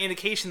any kind of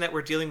indication that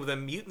we're dealing with a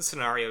mutant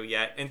scenario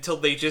yet until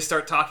they just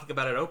start talking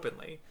about it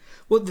openly.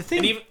 Well, the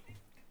thing.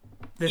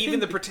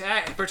 And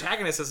the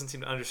protagonist doesn't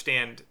seem to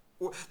understand.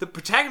 The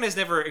protagonist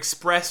never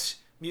expressed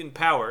mutant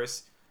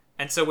powers,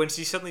 and so when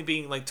she's suddenly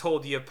being like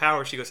told you have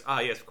powers, she goes,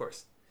 yes, of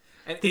course.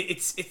 And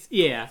it's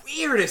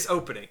weirdest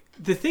opening.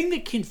 The thing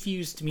that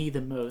confused me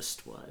the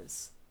most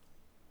was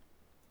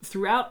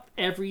throughout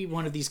every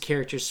one of these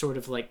characters' sort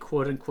of like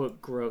quote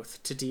unquote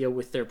growth to deal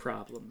with their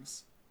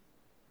problems.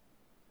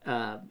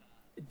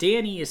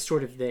 Danny is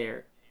sort of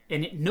there,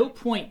 and at no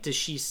point does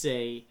she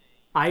say,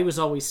 I was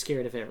always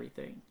scared of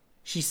everything.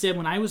 She said,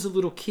 when I was a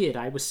little kid,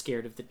 I was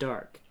scared of the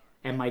dark.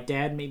 And my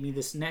dad made me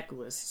this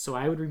necklace, so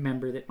I would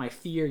remember that my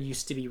fear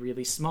used to be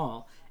really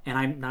small, and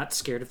I'm not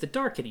scared of the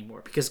dark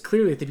anymore. Because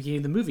clearly at the beginning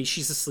of the movie,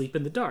 she's asleep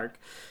in the dark.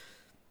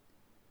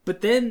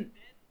 But then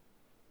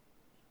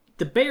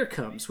the bear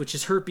comes, which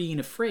is her being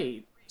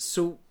afraid.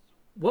 So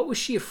what was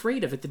she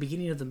afraid of at the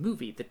beginning of the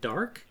movie? The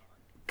dark?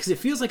 Because it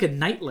feels like a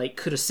nightlight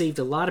could have saved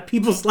a lot of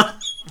people's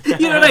lives.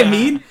 You know what I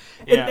mean?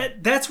 Yeah.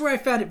 And that's where I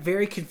found it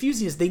very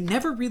confusing, is they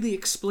never really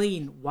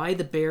explain why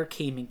the bear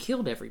came and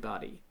killed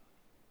everybody.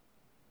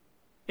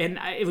 And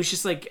it was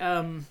just like,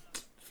 I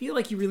feel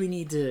like you really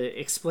need to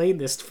explain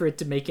this for it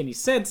to make any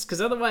sense,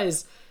 because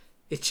otherwise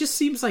it just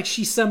seems like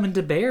she summoned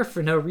a bear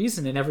for no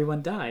reason and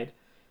everyone died.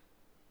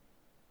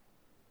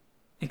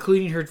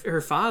 Including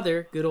her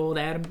father, good old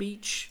Adam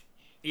Beach.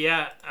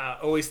 Yeah,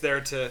 always there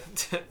to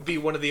be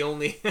one of the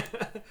only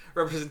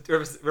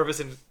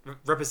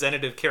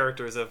representative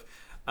characters of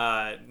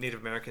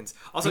Native Americans.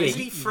 Also, is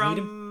he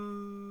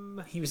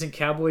from... He was in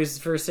Cowboys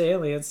vs.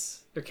 Aliens.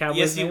 Or Cowboys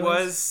Yes, he Aliens?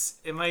 was.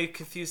 Am I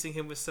confusing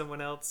him with someone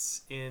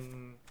else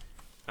in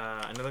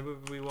another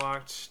movie we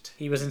watched?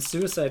 He was in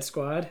Suicide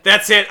Squad.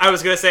 That's it. I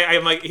was going to say,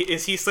 I'm like,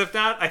 is he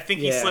Slipknot? I think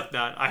he's Yeah.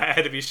 Slipknot. I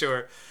had to be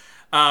sure.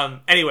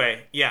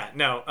 Anyway, yeah,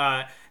 no.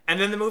 And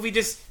then the movie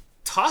just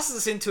tosses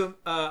us into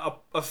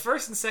a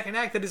first and second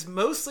act that is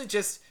mostly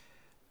just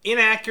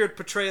inaccurate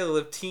portrayal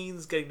of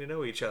teens getting to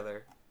know each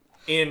other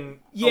in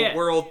a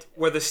world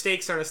where the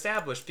stakes aren't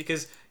established.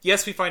 Because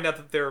yes, we find out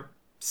that they're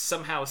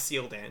somehow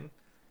sealed in,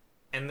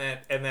 and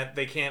that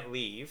they can't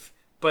leave,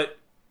 but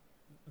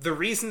the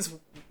reasons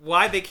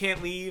why they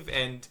can't leave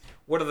and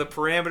what are the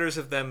parameters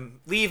of them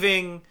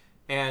leaving,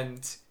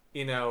 and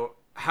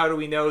how do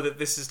we know that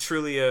this is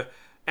truly a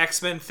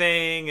X-Men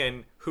thing,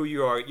 and who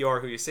you are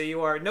who you say you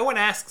are. No one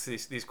asks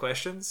these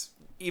questions,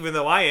 even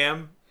though I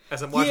am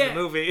as I'm watching the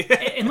movie.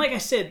 And like I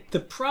said, the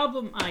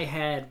problem I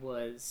had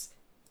was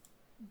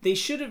they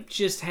should have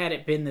just had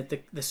it been that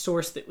the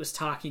source that was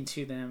talking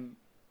to them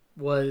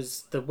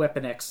was the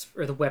Weapon X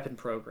or the weapon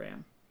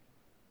program.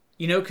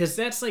 Because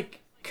that's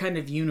like kind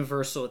of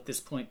universal at this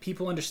point.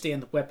 People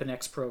understand the Weapon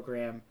X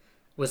program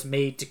was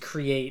made to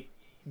create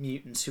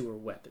mutants who are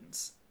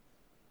weapons.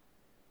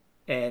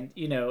 And,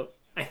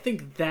 I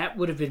think that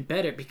would have been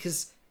better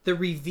because the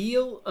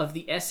reveal of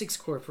the Essex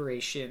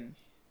Corporation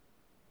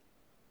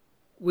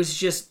was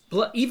just...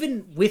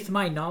 Even with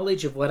my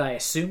knowledge of what I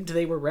assumed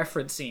they were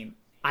referencing,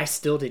 I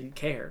still didn't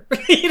care.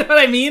 You know what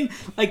I mean?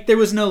 Like, there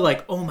was no,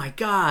 like, oh my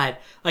god,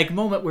 like,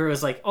 moment where it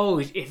was like, oh,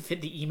 if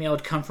the email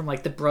had come from,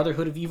 like, the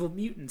Brotherhood of Evil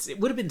Mutants, it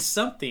would have been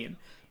something.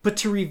 But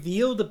to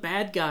reveal the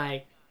bad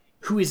guy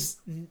who is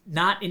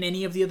not in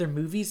any of the other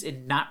movies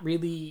and not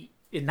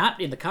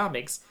in the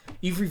comics,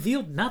 you've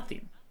revealed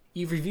nothing.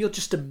 You've revealed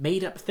just a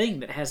made-up thing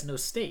that has no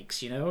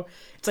stakes,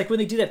 It's like when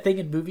they do that thing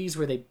in movies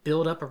where they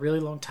build up a really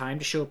long time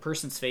to show a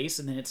person's face,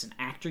 and then it's an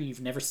actor you've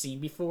never seen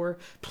before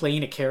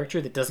playing a character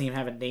that doesn't even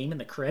have a name in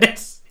the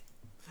credits.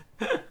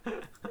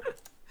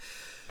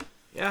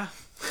 Yeah.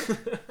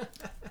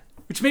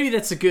 Which maybe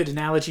that's a good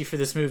analogy for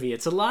this movie.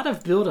 It's a lot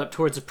of build-up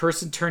towards a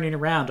person turning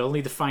around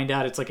only to find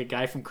out it's like a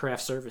guy from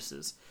craft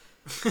services.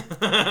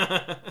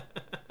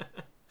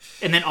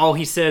 And then all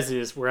he says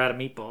is, we're out of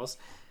meatballs.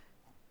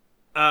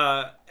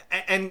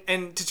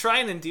 And to try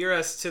and endear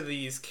us to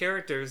these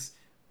characters,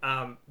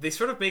 they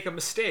sort of make a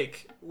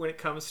mistake when it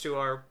comes to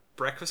our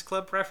Breakfast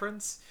Club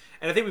reference.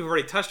 And I think we've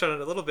already touched on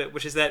it a little bit,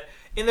 which is that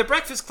in the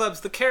Breakfast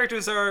Clubs, the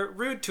characters are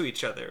rude to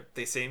each other.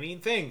 They say mean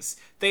things.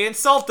 They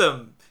insult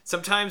them,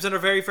 sometimes on a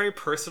very, very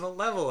personal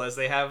level, as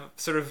they have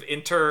sort of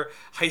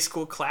inter-high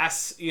school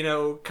class,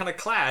 kind of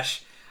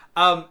clash.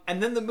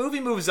 And then the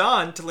movie moves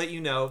on to let you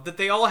know that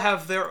they all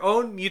have their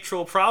own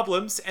mutual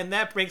problems, and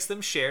that makes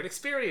them shared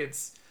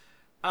experience.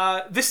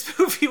 This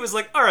movie was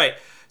like, all right,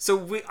 so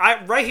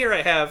right here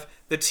I have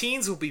the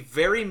teens will be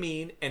very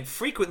mean and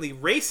frequently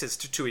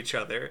racist to each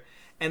other,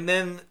 and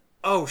then,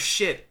 oh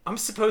shit, I'm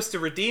supposed to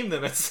redeem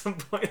them at some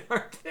point,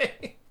 aren't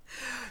they?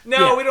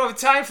 No, we don't have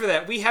time for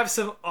that. We have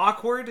some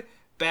awkward,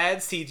 bad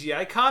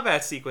CGI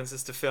combat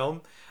sequences to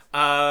film,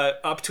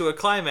 up to a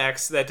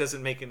climax that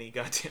doesn't make any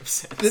goddamn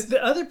sense.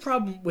 The other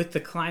problem with the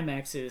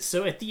climax is,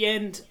 so at the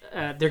end,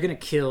 they're going to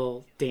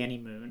kill Danny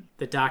Moon.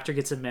 The doctor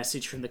gets a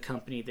message from the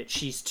company that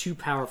she's too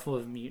powerful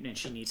of a mutant and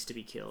she needs to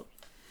be killed.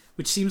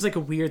 Which seems like a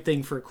weird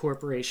thing for a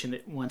corporation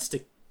that wants to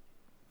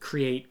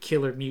create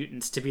killer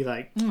mutants to be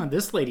like,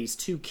 this lady's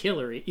too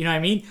killery. You know what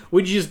I mean?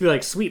 Would you just be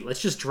like, sweet,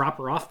 let's just drop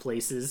her off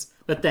places,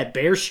 let that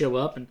bear show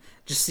up and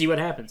just see what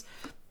happens.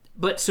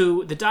 But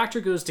so the doctor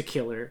goes to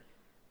kill her.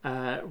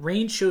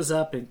 Rain shows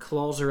up and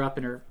claws her up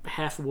in her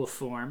half-wolf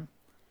form,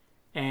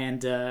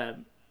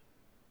 and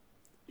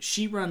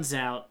she runs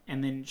out,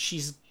 and then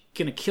she's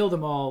gonna kill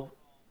them all,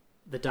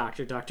 the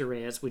doctor, Dr.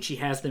 Reyes, when she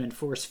has them in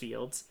force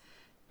fields,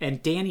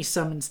 and Danny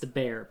summons the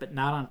bear, but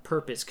not on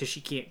purpose, because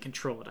she can't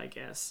control it, I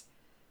guess.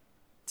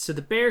 So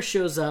the bear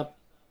shows up,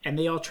 and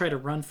they all try to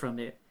run from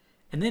it,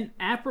 and then,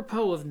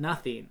 apropos of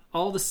nothing,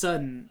 all of a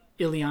sudden,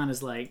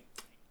 Illyana's like,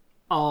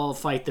 I'll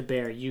fight the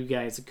bear, you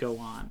guys go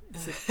on.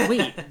 It's like,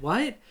 wait,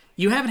 what?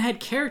 You haven't had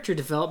character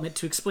development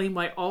to explain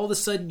why all of a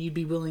sudden you'd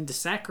be willing to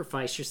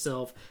sacrifice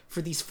yourself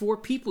for these 4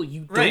 people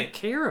you don't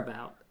care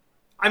about.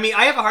 I mean,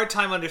 I have a hard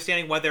time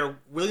understanding why they're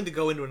willing to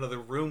go into another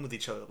room with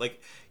each other. Like,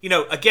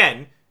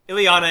 again,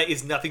 Illyana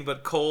is nothing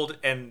but cold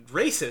and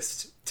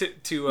racist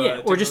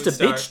or just a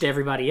bitch to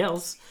everybody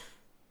else.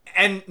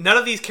 And none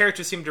of these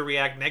characters seem to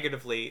react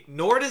negatively,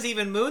 nor does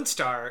even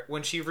Moonstar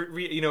when she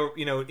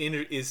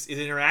is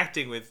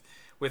interacting with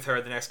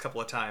her the next couple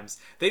of times.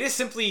 They just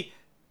simply,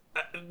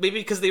 maybe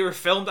because they were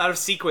filmed out of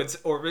sequence,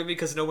 or maybe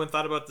because no one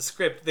thought about the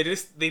script,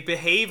 they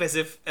behave as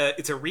if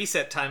it's a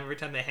reset time every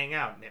time they hang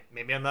out.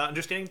 Maybe I'm not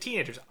understanding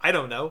teenagers. I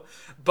don't know.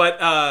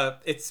 But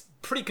it's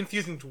pretty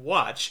confusing to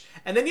watch.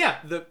 And then,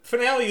 the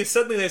finale is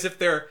suddenly as if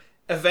they're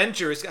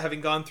Avengers having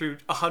gone through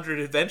 100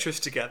 adventures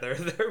together.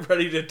 They're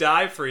ready to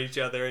die for each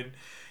other, and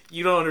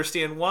you don't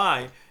understand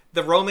why.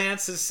 The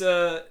romance is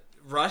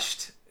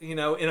rushed,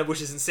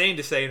 which is insane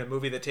to say in a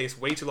movie that takes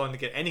way too long to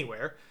get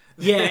anywhere.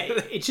 Yeah,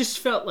 it just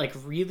felt like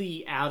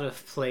really out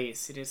of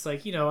place. And it's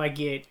like, I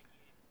get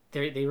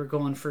they were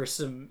going for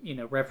some,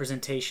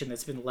 representation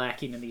that's been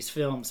lacking in these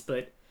films,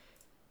 but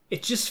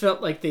it just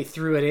felt like they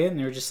threw it in.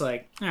 They were just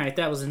like, all right,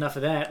 that was enough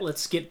of that.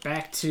 Let's get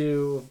back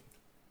to,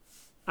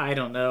 I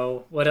don't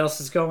know, what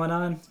else is going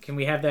on? Can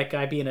we have that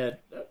guy be in a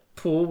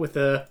pool with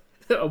a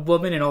a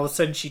woman and all of a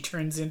sudden she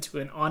turns into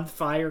an on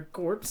fire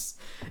corpse.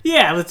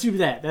 Yeah, let's do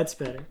that. That's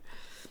better.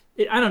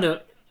 I don't know.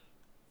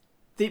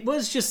 It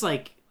was just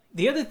like,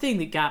 the other thing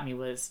that got me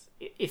was,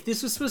 if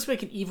this was supposed to be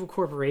like an evil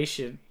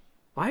corporation,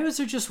 why was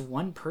there just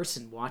one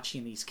person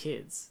watching these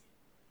kids?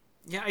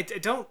 Yeah, I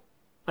don't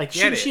like.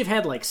 Shouldn't she have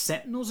had like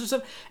sentinels or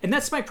something? And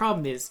that's my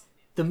problem is,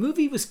 the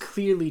movie was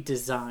clearly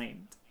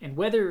designed, and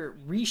whether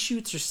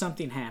reshoots or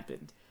something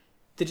happened,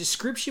 the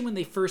description when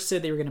they first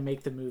said they were going to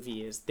make the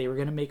movie is they were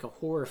going to make a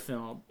horror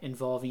film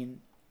involving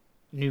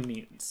New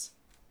Mutants.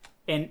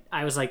 And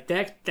I was like,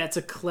 that's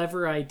a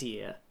clever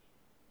idea.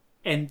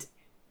 And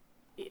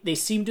they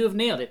seem to have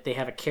nailed it. They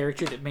have a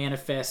character that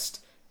manifests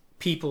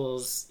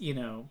people's,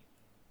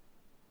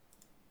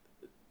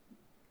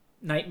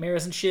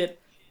 nightmares and shit.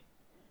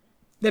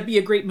 That'd be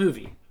a great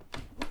movie.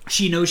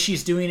 She knows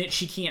she's doing it.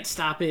 She can't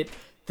stop it.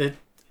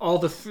 All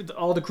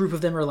the group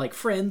of them are like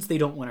friends. They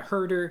don't want to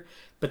hurt her,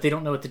 but they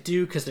don't know what to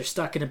do because they're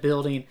stuck in a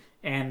building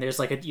and there's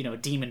like a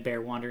demon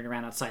bear wandering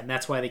around outside, and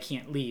that's why they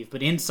can't leave.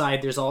 But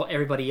inside there's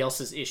everybody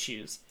else's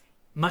issues.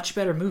 Much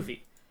better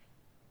movie.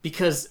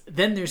 Because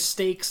then there's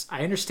stakes.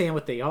 I understand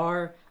what they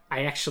are.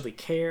 I actually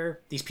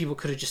care. These people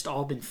could have just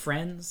all been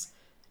friends.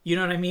 You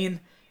know what I mean?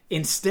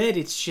 Instead,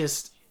 it's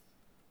just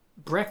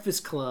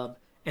Breakfast Club,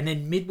 and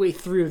then midway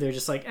through, they're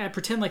just like,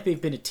 pretend like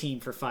they've been a team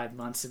for 5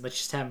 months, and let's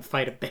just have them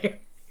fight a bear.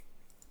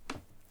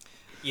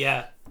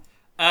 Yeah.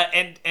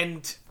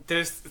 And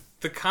there's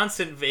the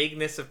constant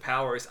vagueness of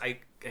powers. I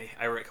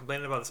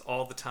complain about this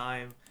all the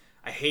time.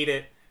 I hate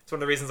it. It's one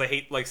of the reasons I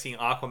hate like seeing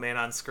Aquaman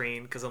on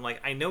screen, because I'm like,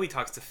 I know he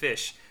talks to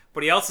fish,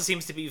 but he also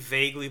seems to be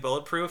vaguely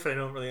bulletproof, and I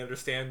don't really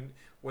understand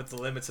what the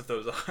limits of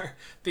those are.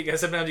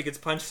 Because sometimes he gets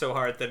punched so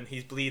hard that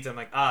he bleeds. I'm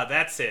like,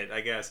 that's it,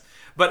 I guess.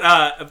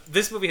 But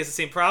this movie has the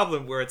same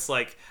problem where it's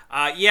like,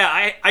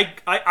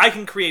 I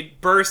can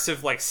create bursts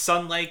of like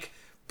sun-like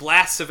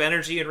blasts of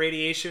energy and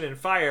radiation and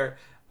fire,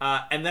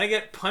 and then I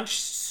get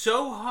punched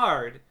so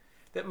hard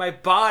that my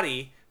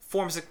body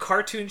forms a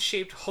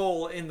cartoon-shaped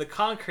hole in the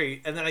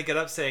concrete, and then I get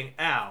up saying,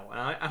 ow. And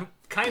I'm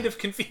kind of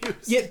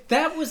confused. Yeah,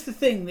 that was the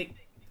thing that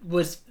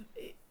was...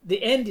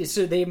 The end is...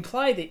 So they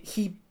imply that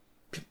he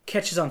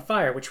catches on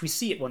fire, which we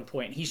see at one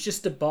point. He's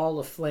just a ball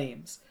of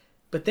flames.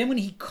 But then when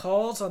he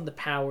calls on the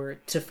power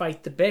to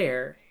fight the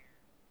bear,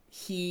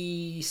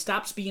 he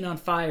stops being on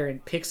fire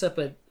and picks up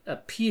a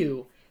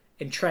pew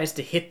and tries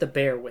to hit the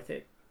bear with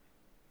it.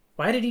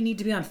 Why did he need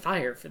to be on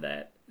fire for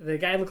that? The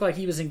guy looked like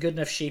he was in good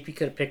enough shape he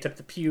could have picked up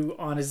the pew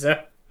on his own.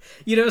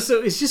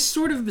 So it's just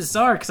sort of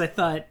bizarre, because I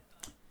thought,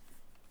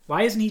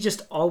 why isn't he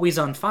just always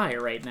on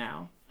fire right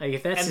now? Like,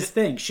 if that's his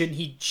thing, shouldn't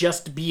he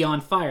just be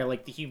on fire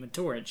like the Human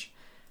Torch?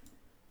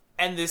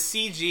 And the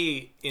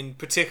CG in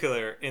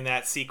particular in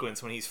that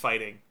sequence when he's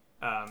fighting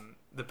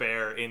the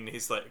bear in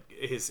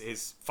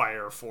his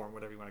fire form,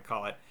 whatever you want to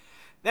call it,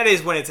 that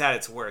is when it's at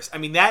its worst. I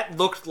mean, that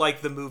looked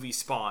like the movie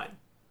Spawn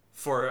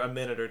for a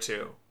minute or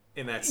two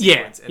in that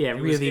sequence. Yeah,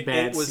 really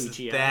bad it was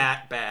CGI.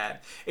 That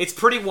bad. It's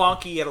pretty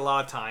wonky at a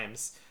lot of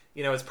times.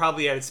 It's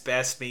probably at its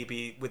best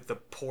maybe with the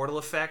portal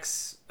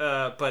effects,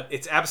 but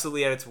it's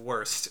absolutely at its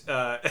worst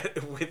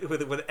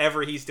with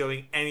whatever he's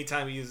doing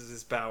anytime he uses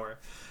his power.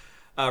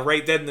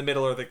 Right dead in the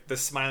middle are the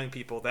smiling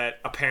people that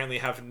apparently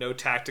have no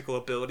tactical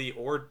ability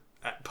or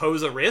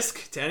pose a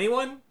risk to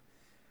anyone.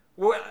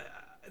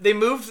 They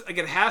moved like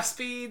at half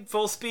speed,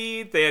 full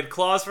speed. They had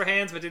claws for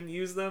hands but didn't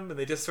use them, and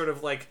they just sort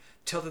of like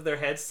tilted their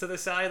heads to the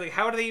side. Like,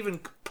 how do they even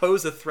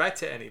pose a threat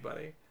to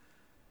anybody?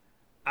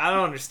 I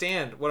don't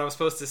understand what I'm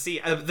supposed to see.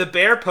 The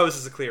bear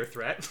poses a clear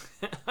threat.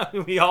 I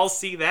mean, we all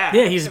see that.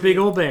 Yeah, he's a big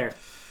old bear.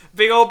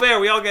 Big old bear.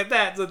 We all get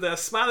that. So the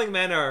smiling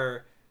men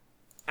are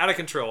out of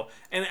control.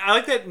 And I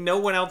like that no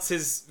one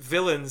else's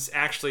villains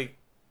actually,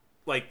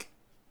 like,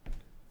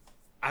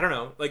 I don't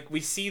know, like,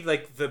 we see,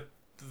 like, the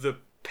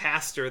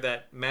pastor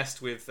that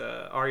messed with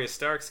Arya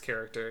Stark's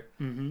character.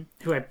 Mm-hmm.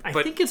 Who I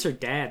think it's her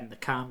dad in the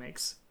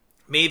comics.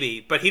 Maybe,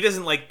 but he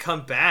doesn't, like,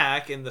 come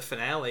back in the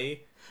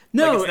finale.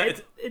 No,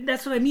 like,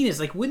 that's what I mean, is,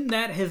 like, wouldn't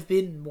that have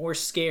been more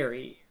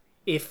scary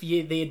if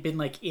they had been,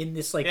 like, in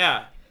this, like...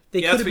 Yeah.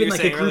 They could have been,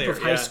 like, a group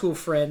of high school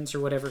friends or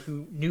whatever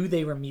who knew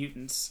they were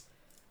mutants.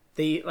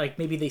 They, like,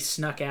 maybe they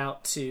snuck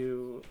out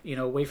to,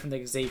 away from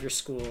the Xavier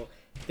school.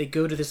 They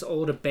go to this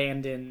old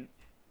abandoned,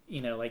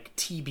 like,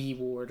 TB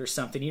ward or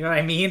something, you know what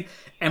I mean?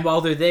 And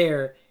while they're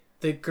there,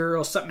 the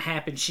girl, something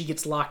happens, she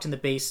gets locked in the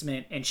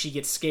basement, and she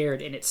gets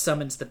scared, and it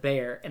summons the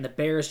bear, and the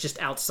bear is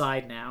just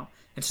outside now.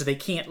 And so they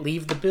can't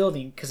leave the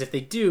building, because if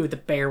they do, the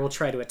bear will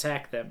try to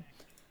attack them.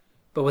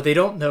 But what they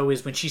don't know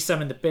is when she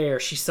summoned the bear,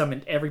 she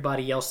summoned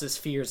everybody else's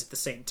fears at the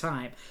same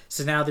time.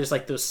 So now there's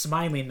like those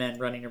smiling men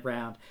running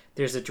around.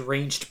 There's a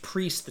deranged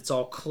priest that's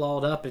all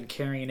clawed up and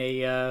carrying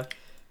a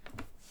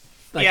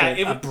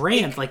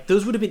brand. Like,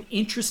 those would have been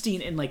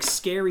interesting and like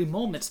scary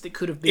moments that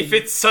could have been. If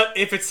it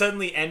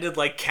suddenly ended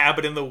like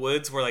Cabin in the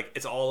Woods, where like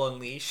it's all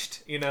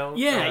unleashed, Yeah,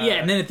 yeah,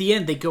 and then at the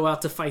end they go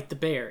out to fight the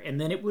bear, and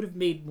then it would have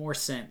made more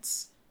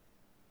sense.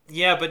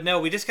 Yeah, but no,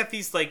 we just got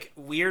these like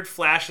weird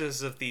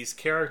flashes of these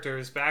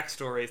characters'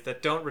 backstories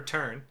that don't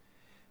return.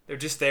 They're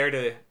just there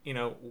to,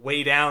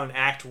 weigh down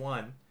Act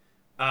 1.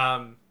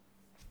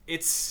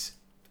 It's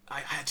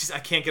I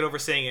can't get over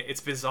saying it.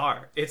 It's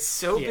bizarre. It's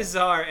so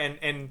bizarre,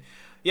 and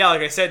yeah, like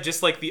I said,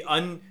 just like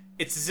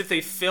it's as if they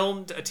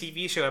filmed a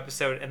TV show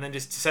episode and then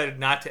just decided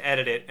not to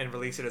edit it and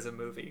release it as a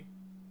movie.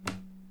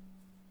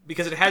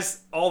 Because it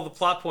has all the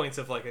plot points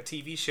of like a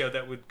TV show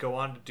that would go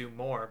on to do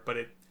more, but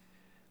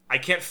I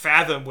can't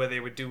fathom where they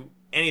would do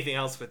anything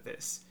else with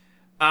this.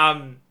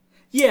 And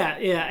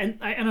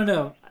I don't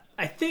know.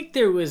 I think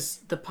there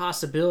was the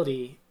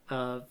possibility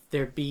of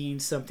there being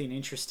something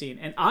interesting.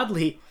 And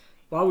oddly,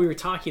 while we were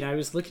talking, I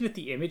was looking at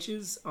the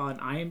images on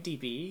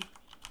IMDb,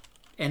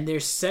 and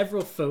there's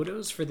several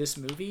photos for this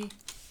movie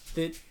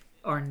that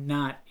are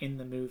not in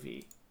the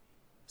movie.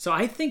 So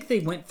I think they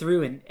went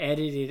through and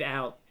edited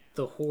out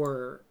the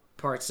horror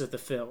parts of the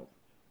film.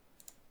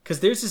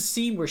 Because there's a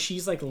scene where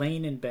she's like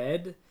laying in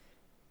bed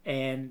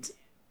and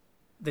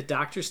the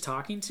doctor's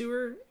talking to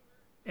her,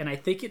 and I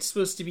think it's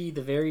supposed to be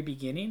the very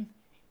beginning,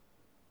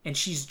 and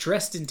she's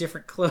dressed in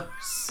different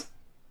clothes.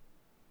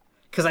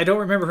 Because I don't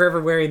remember her ever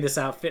wearing this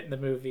outfit in the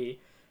movie.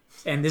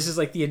 And this is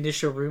like the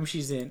initial room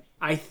she's in.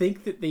 I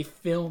think that they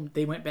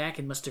went back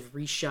and must have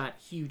reshot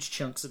huge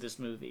chunks of this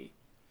movie.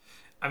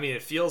 I mean,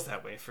 it feels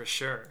that way for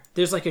sure.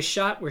 There's like a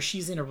shot where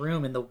she's in a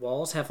room and the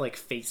walls have like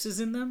faces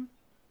in them.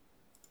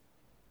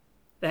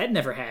 That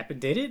never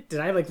happened, did it? Did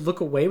I like look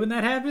away when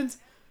that happened?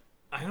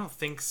 I don't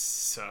think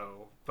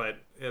so, but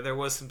there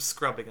was some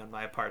scrubbing on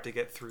my part to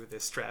get through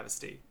this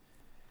travesty.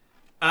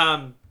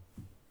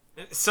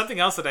 Something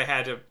else that I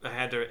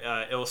had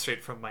to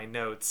illustrate from my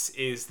notes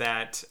is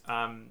that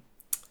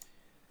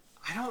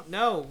I don't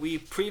know. We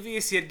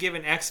previously had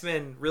given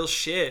X-Men real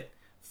shit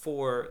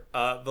for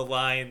the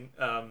line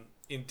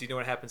in "Do you know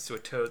what happens to a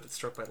toad that's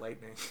struck by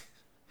lightning?"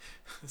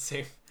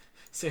 same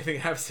thing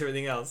happens to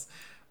everything else.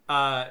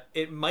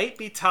 It might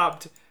be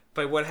topped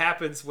by what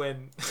happens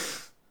when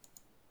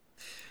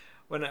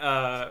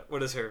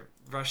what is her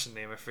Russian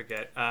name? I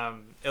forget.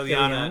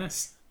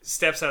 Ilyana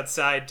steps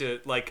outside to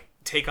like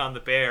take on the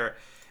bear.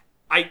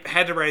 I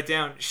had to write it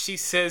down. She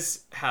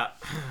says,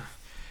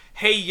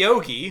 "Hey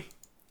Yogi,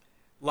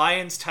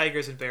 lions,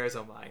 tigers, and bears,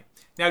 oh my."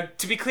 Now,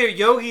 to be clear,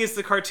 Yogi is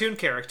the cartoon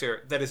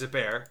character that is a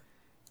bear,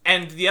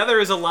 and the other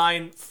is a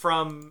line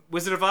from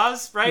Wizard of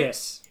Oz, right?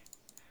 Yes.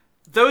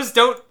 Those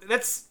don't.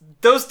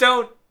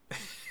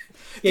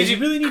 Yeah, you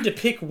really need to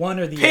pick one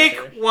or the other.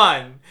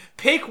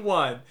 Pick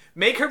one.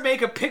 Make her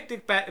make a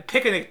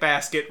picnic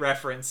basket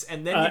reference,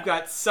 and then you've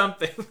got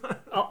something.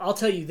 I'll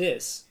tell you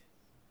this.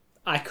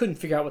 I couldn't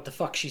figure out what the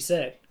fuck she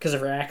said because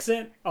of her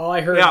accent. All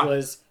I heard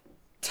was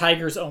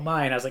 "tigers, oh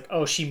my," and I was like,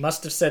 oh, she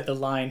must have said the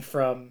line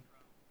from,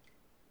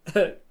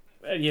 Wizard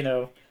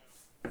of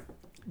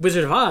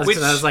Oz.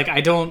 Because I was like,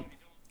 I don't.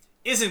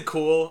 Isn't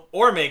cool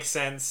or makes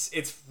sense.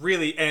 It's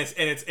really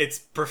it's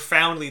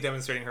profoundly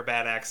demonstrating her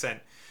bad accent.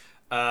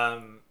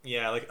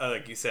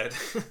 Like you said,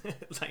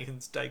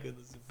 lions,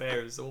 tigers,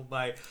 bears. Oh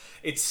my!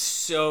 It's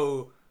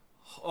so.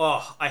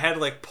 Oh, I had to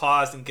like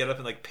pause and get up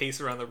and like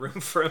pace around the room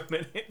for a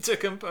minute to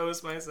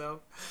compose myself.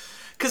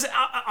 Because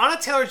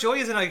Anna Taylor-Joy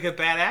isn't like a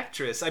bad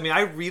actress. I mean, I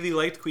really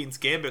liked Queen's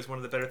Gambit. It's one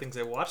of the better things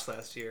I watched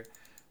last year.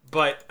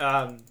 But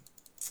I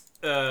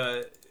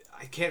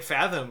can't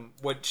fathom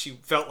what she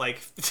felt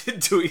like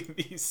doing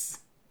these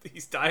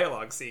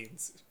dialogue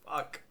scenes.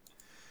 Fuck.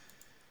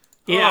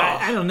 Yeah,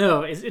 I don't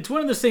know. It's one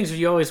of those things where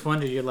you always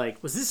wonder, you're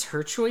like, was this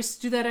her choice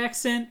to do that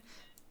accent?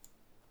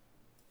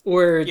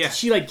 Or did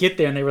she like get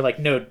there and they were like,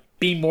 no,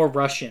 be more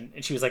Russian?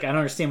 And she was like, I don't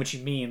understand what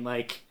you mean.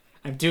 Like,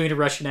 I'm doing a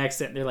Russian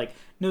accent. And they're like,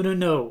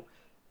 no.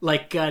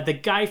 Like, the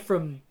guy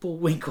from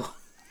Bullwinkle.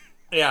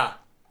 Yeah,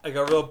 like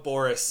a real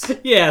Boris.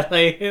 Yeah,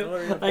 like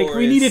Boris.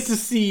 We need it to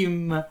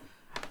seem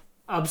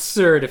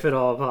absurd, if at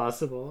all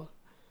possible.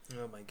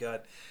 Oh my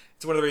god.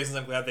 It's one of the reasons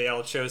I'm glad they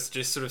all chose to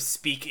just sort of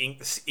speak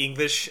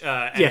English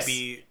and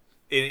be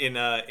in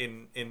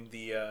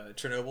the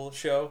Chernobyl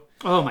show.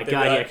 Oh my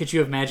god! Yeah, could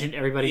you imagine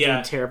everybody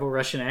doing terrible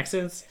Russian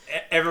accents?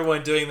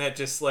 Everyone doing that,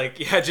 just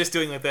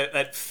doing like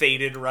that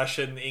faded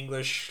Russian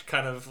English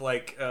kind of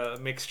like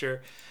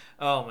mixture.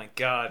 Oh my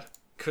god,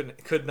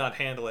 could not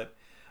handle it.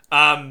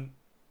 I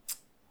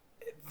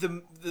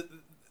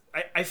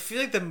feel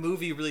like the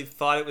movie really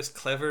thought it was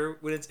clever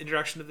with its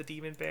introduction of the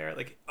demon bear.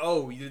 Like,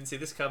 oh, you didn't see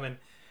this coming.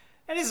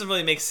 And it doesn't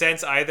really make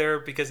sense either,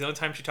 because the only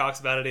time she talks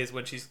about it is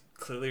when she's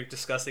clearly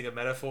discussing a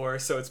metaphor,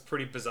 so it's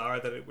pretty bizarre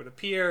that it would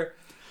appear.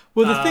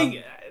 Well,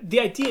 the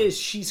idea is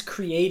she's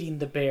creating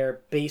the bear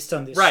based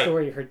on this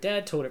story her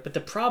dad told her, but the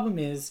problem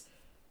is,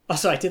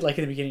 also I did like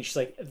in the beginning, she's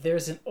like,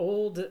 there's an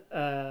old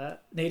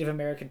Native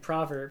American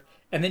proverb,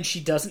 and then she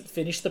doesn't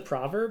finish the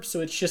proverb, so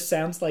it just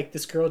sounds like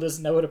this girl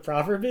doesn't know what a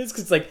proverb is,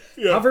 because like,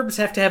 proverbs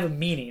have to have a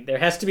meaning. There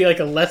has to be like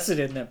a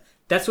lesson in them.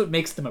 That's what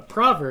makes them a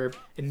proverb,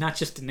 and not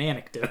just an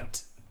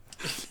anecdote.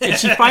 And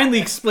she finally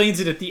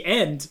explains it at the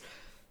end,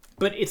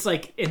 but it's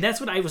like, and that's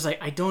what I was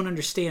like, I don't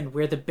understand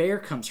where the bear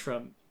comes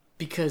from,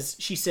 because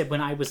she said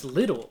when I was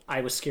little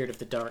I was scared of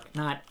the dark,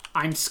 not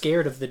I'm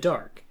scared of the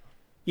dark.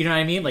 You know what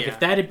I mean? Like if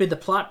that had been the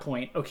plot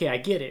point, okay, I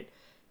get it.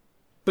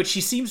 But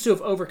she seems to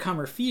have overcome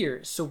her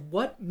fear. So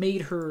what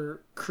made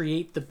her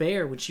create the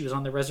bear when she was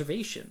on the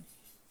reservation?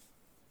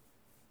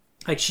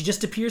 Like, she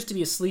just appears to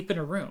be asleep in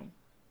a room.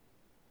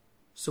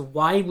 So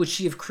why would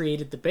she have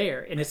created the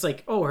bear? And it's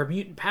like, oh, her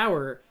mutant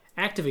power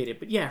activated.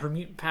 But yeah, her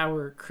mutant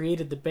power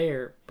created the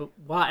bear. But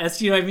why?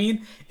 That's, you know what I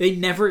mean? They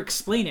never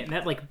explain it. And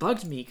that, like,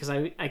 bugged me because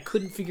I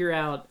couldn't figure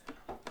out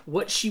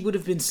what she would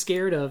have been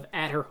scared of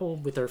at her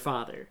home with her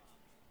father.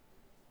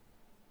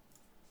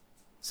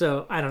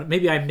 So, I don't know.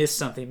 Maybe I missed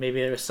something. Maybe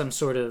there was some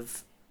sort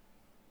of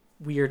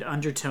weird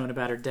undertone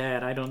about her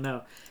dad. I don't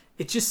know.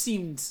 It just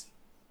seemed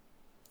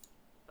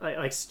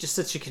like just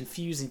such a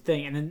confusing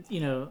thing. And then, you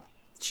know,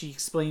 she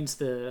explains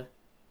the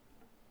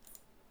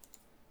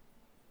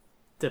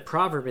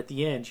proverb at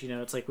the end. You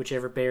know, it's like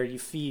whichever bear you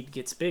feed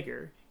gets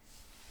bigger.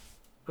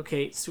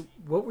 Okay, so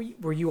what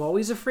were you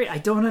always afraid? I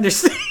don't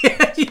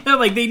understand. You know,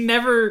 like they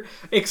never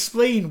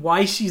explain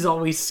why she's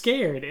always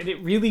scared, and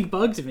it really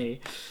bugged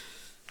me.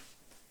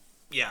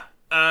 Yeah.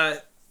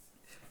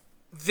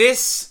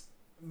 This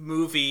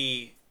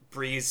movie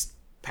breezed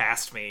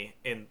past me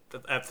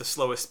at the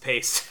slowest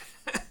pace.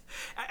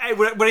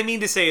 What I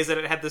mean to say is that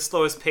it had the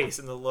slowest pace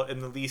and the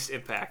least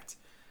impact.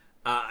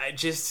 I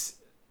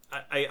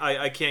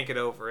can't get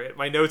over it.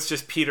 My notes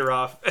just peter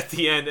off at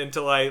the end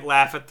until I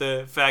laugh at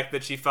the fact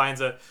that she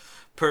finds a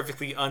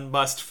perfectly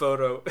unmussed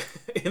photo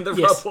in the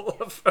rubble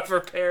of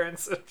her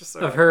parents.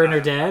 Of her and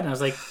her dad. And I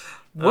was like,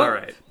 what? All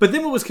right. But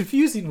then what was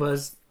confusing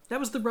was that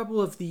was the rubble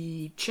of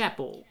the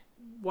chapel.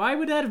 Why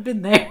would that have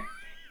been there?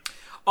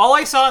 All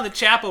I saw in the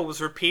chapel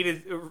was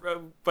repeated.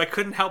 I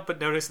couldn't help but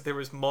notice that there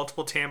was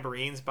multiple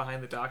tambourines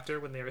behind the doctor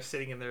when they were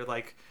sitting in their,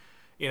 like,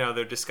 you know,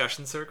 their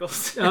discussion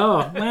circles.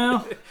 Oh,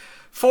 well.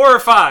 4 or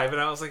 5,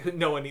 and I was like,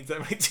 no one needs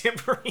that many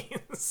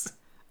tambourines.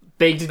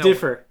 Beg to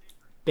differ.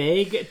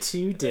 Beg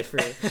to differ.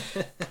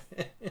 Did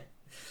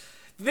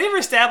they ever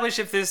establish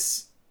if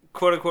this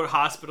quote-unquote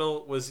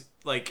hospital was,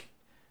 like,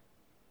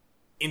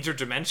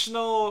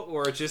 interdimensional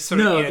or just sort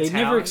of in a they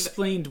town? never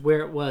explained where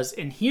it was.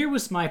 And here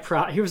was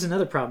here was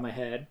another problem I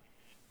had,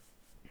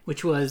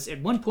 which was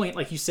at one point,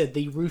 like you said,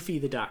 they roofie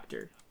the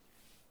doctor,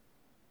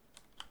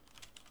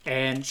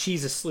 and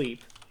she's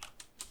asleep,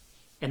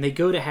 and they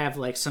go to have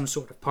like some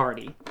sort of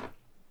party,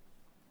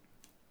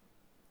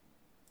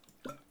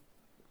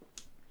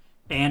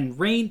 and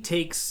Rain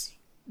takes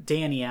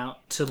Danny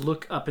out to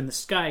look up in the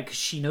sky because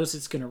she knows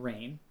it's going to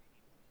rain,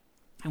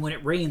 and when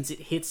it rains,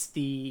 it hits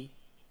the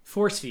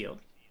force field.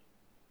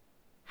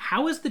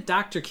 How is the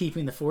doctor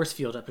keeping the force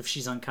field up if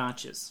she's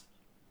unconscious?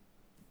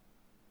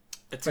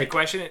 It's a good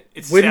question.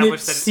 Wouldn't it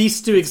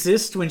cease to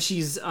exist when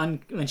she's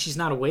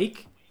not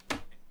awake?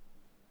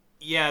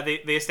 Yeah,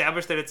 they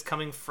established that it's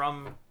coming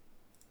from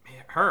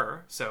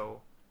her,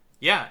 so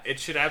yeah, it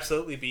should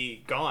absolutely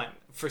be gone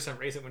for some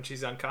reason when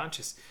she's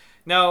unconscious.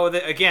 No,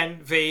 again,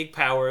 vague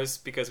powers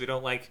because we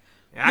don't like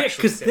actually. Yeah,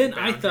 because then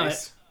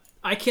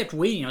I kept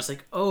waiting. I was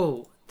like,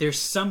 oh, there's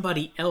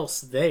somebody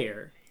else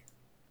there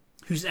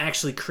who's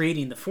actually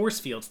creating the force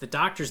fields. The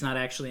doctor's not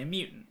actually a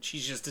mutant.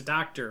 She's just a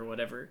doctor or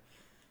whatever.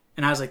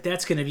 And I was like,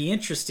 that's going to be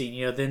interesting.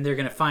 You know, then they're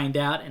going to find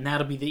out, and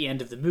that'll be the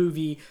end of the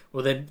movie.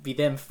 Will then be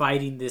them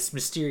fighting this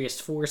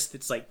mysterious force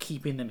that's, like,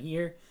 keeping them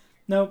here.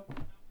 Nope.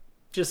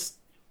 Just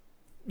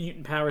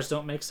mutant powers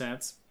don't make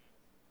sense.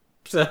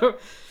 So,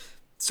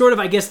 sort of,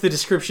 I guess, the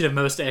description of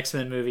most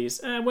X-Men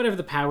movies. Whatever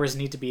the powers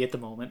need to be at the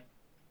moment.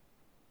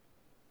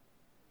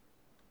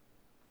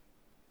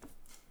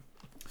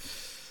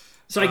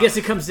 So I guess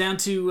it comes down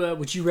to,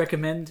 would you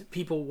recommend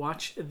people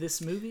watch this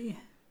movie?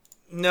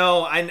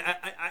 No, I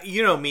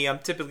you know me, I'm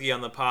typically on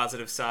the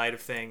positive side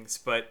of things,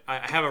 but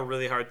I have a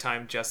really hard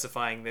time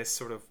justifying this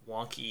sort of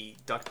wonky,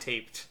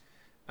 duct-taped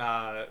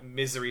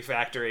misery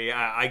factory.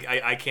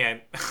 I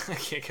can't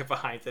get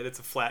behind it. It's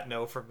a flat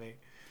no for me.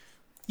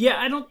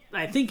 Yeah,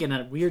 I think in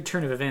a weird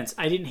turn of events,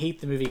 I didn't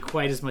hate the movie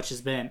quite as much as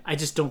Ben. I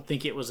just don't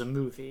think it was a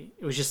movie.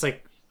 It was just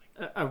like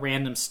a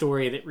random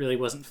story that really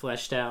wasn't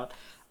fleshed out.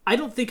 I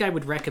don't think I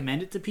would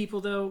recommend it to people,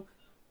 though.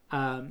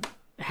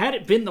 Had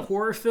it been the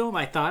horror film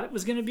I thought it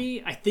was going to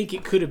be, I think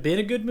it could have been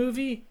a good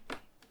movie.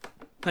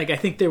 Like, I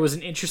think there was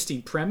an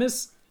interesting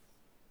premise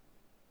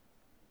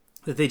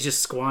that they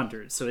just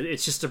squandered. So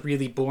it's just a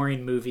really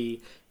boring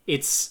movie.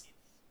 It's,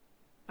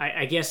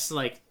 I guess,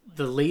 like,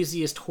 the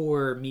laziest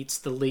horror meets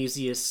the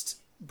laziest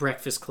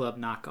Breakfast Club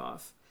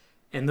knockoff.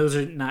 And those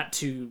are not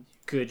two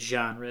good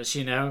genres,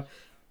 you know?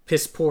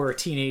 Piss poor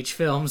teenage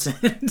films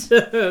and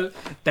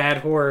bad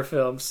horror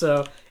films.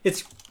 So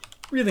it's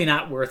really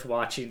not worth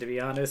watching, to be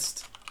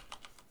honest.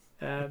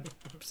 So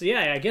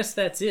yeah, I guess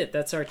that's it.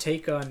 That's our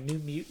take on New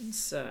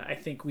Mutants. I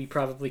think we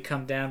probably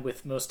come down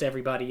with most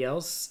everybody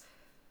else.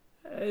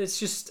 It's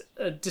just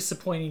a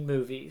disappointing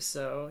movie.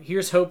 So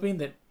here's hoping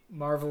that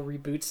Marvel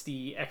reboots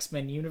the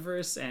X-Men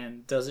universe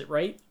and does it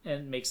right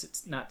and makes it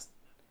not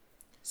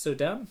so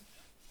dumb.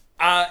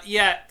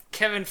 Yeah,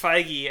 Kevin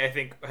Feige, I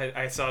think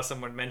I saw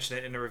someone mention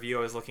it in a review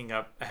I was looking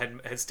up,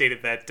 had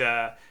stated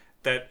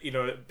that you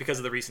know, because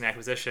of the recent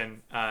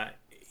acquisition,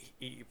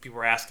 people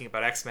were asking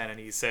about X-Men, and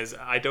he says,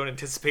 I don't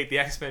anticipate the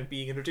X-Men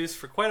being introduced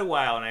for quite a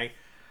while, and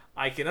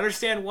I can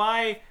understand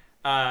why.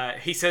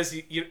 He says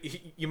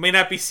you may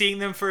not be seeing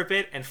them for a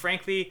bit, and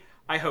frankly,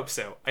 I hope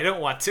so. I don't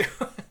want to.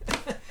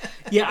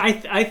 Yeah,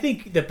 I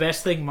think the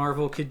best thing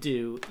Marvel could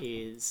do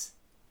is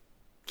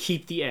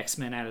keep the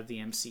X-Men out of the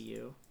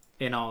MCU,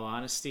 in all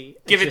honesty.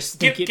 Give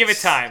it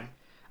time.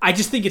 I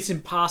just think it's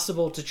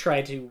impossible to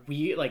try to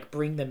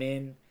bring them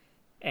in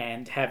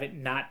and have it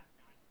not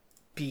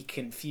be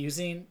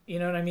confusing. You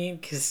know what I mean?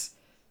 Because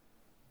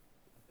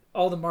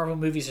all the Marvel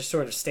movies are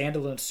sort of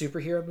standalone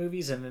superhero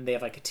movies, and then they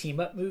have like a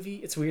team-up movie.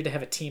 It's weird to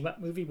have a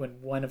team-up movie when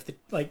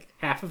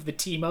half of the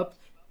team-up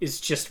is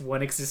just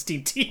one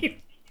existing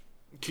team.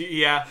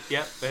 Yeah,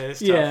 that is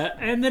tough. Yeah,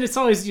 and then it's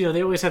always,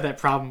 they always have that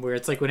problem where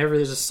it's like whenever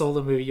there's a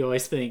solo movie, you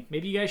always think,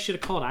 maybe you guys should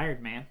have called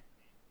Iron Man.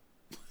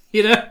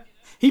 He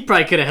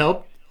probably could have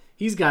helped.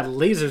 He's got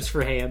lasers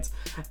for hands.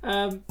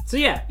 So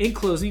yeah, in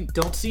closing,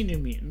 don't see New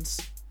Mutants.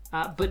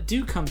 But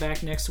do come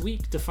back next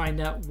week to find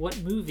out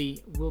what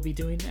movie we'll be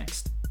doing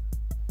next.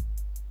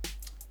 I'm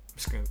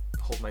just going to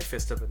hold my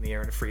fist up in the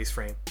air in a freeze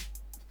frame.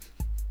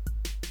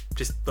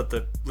 Just let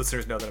the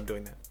listeners know that I'm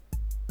doing that.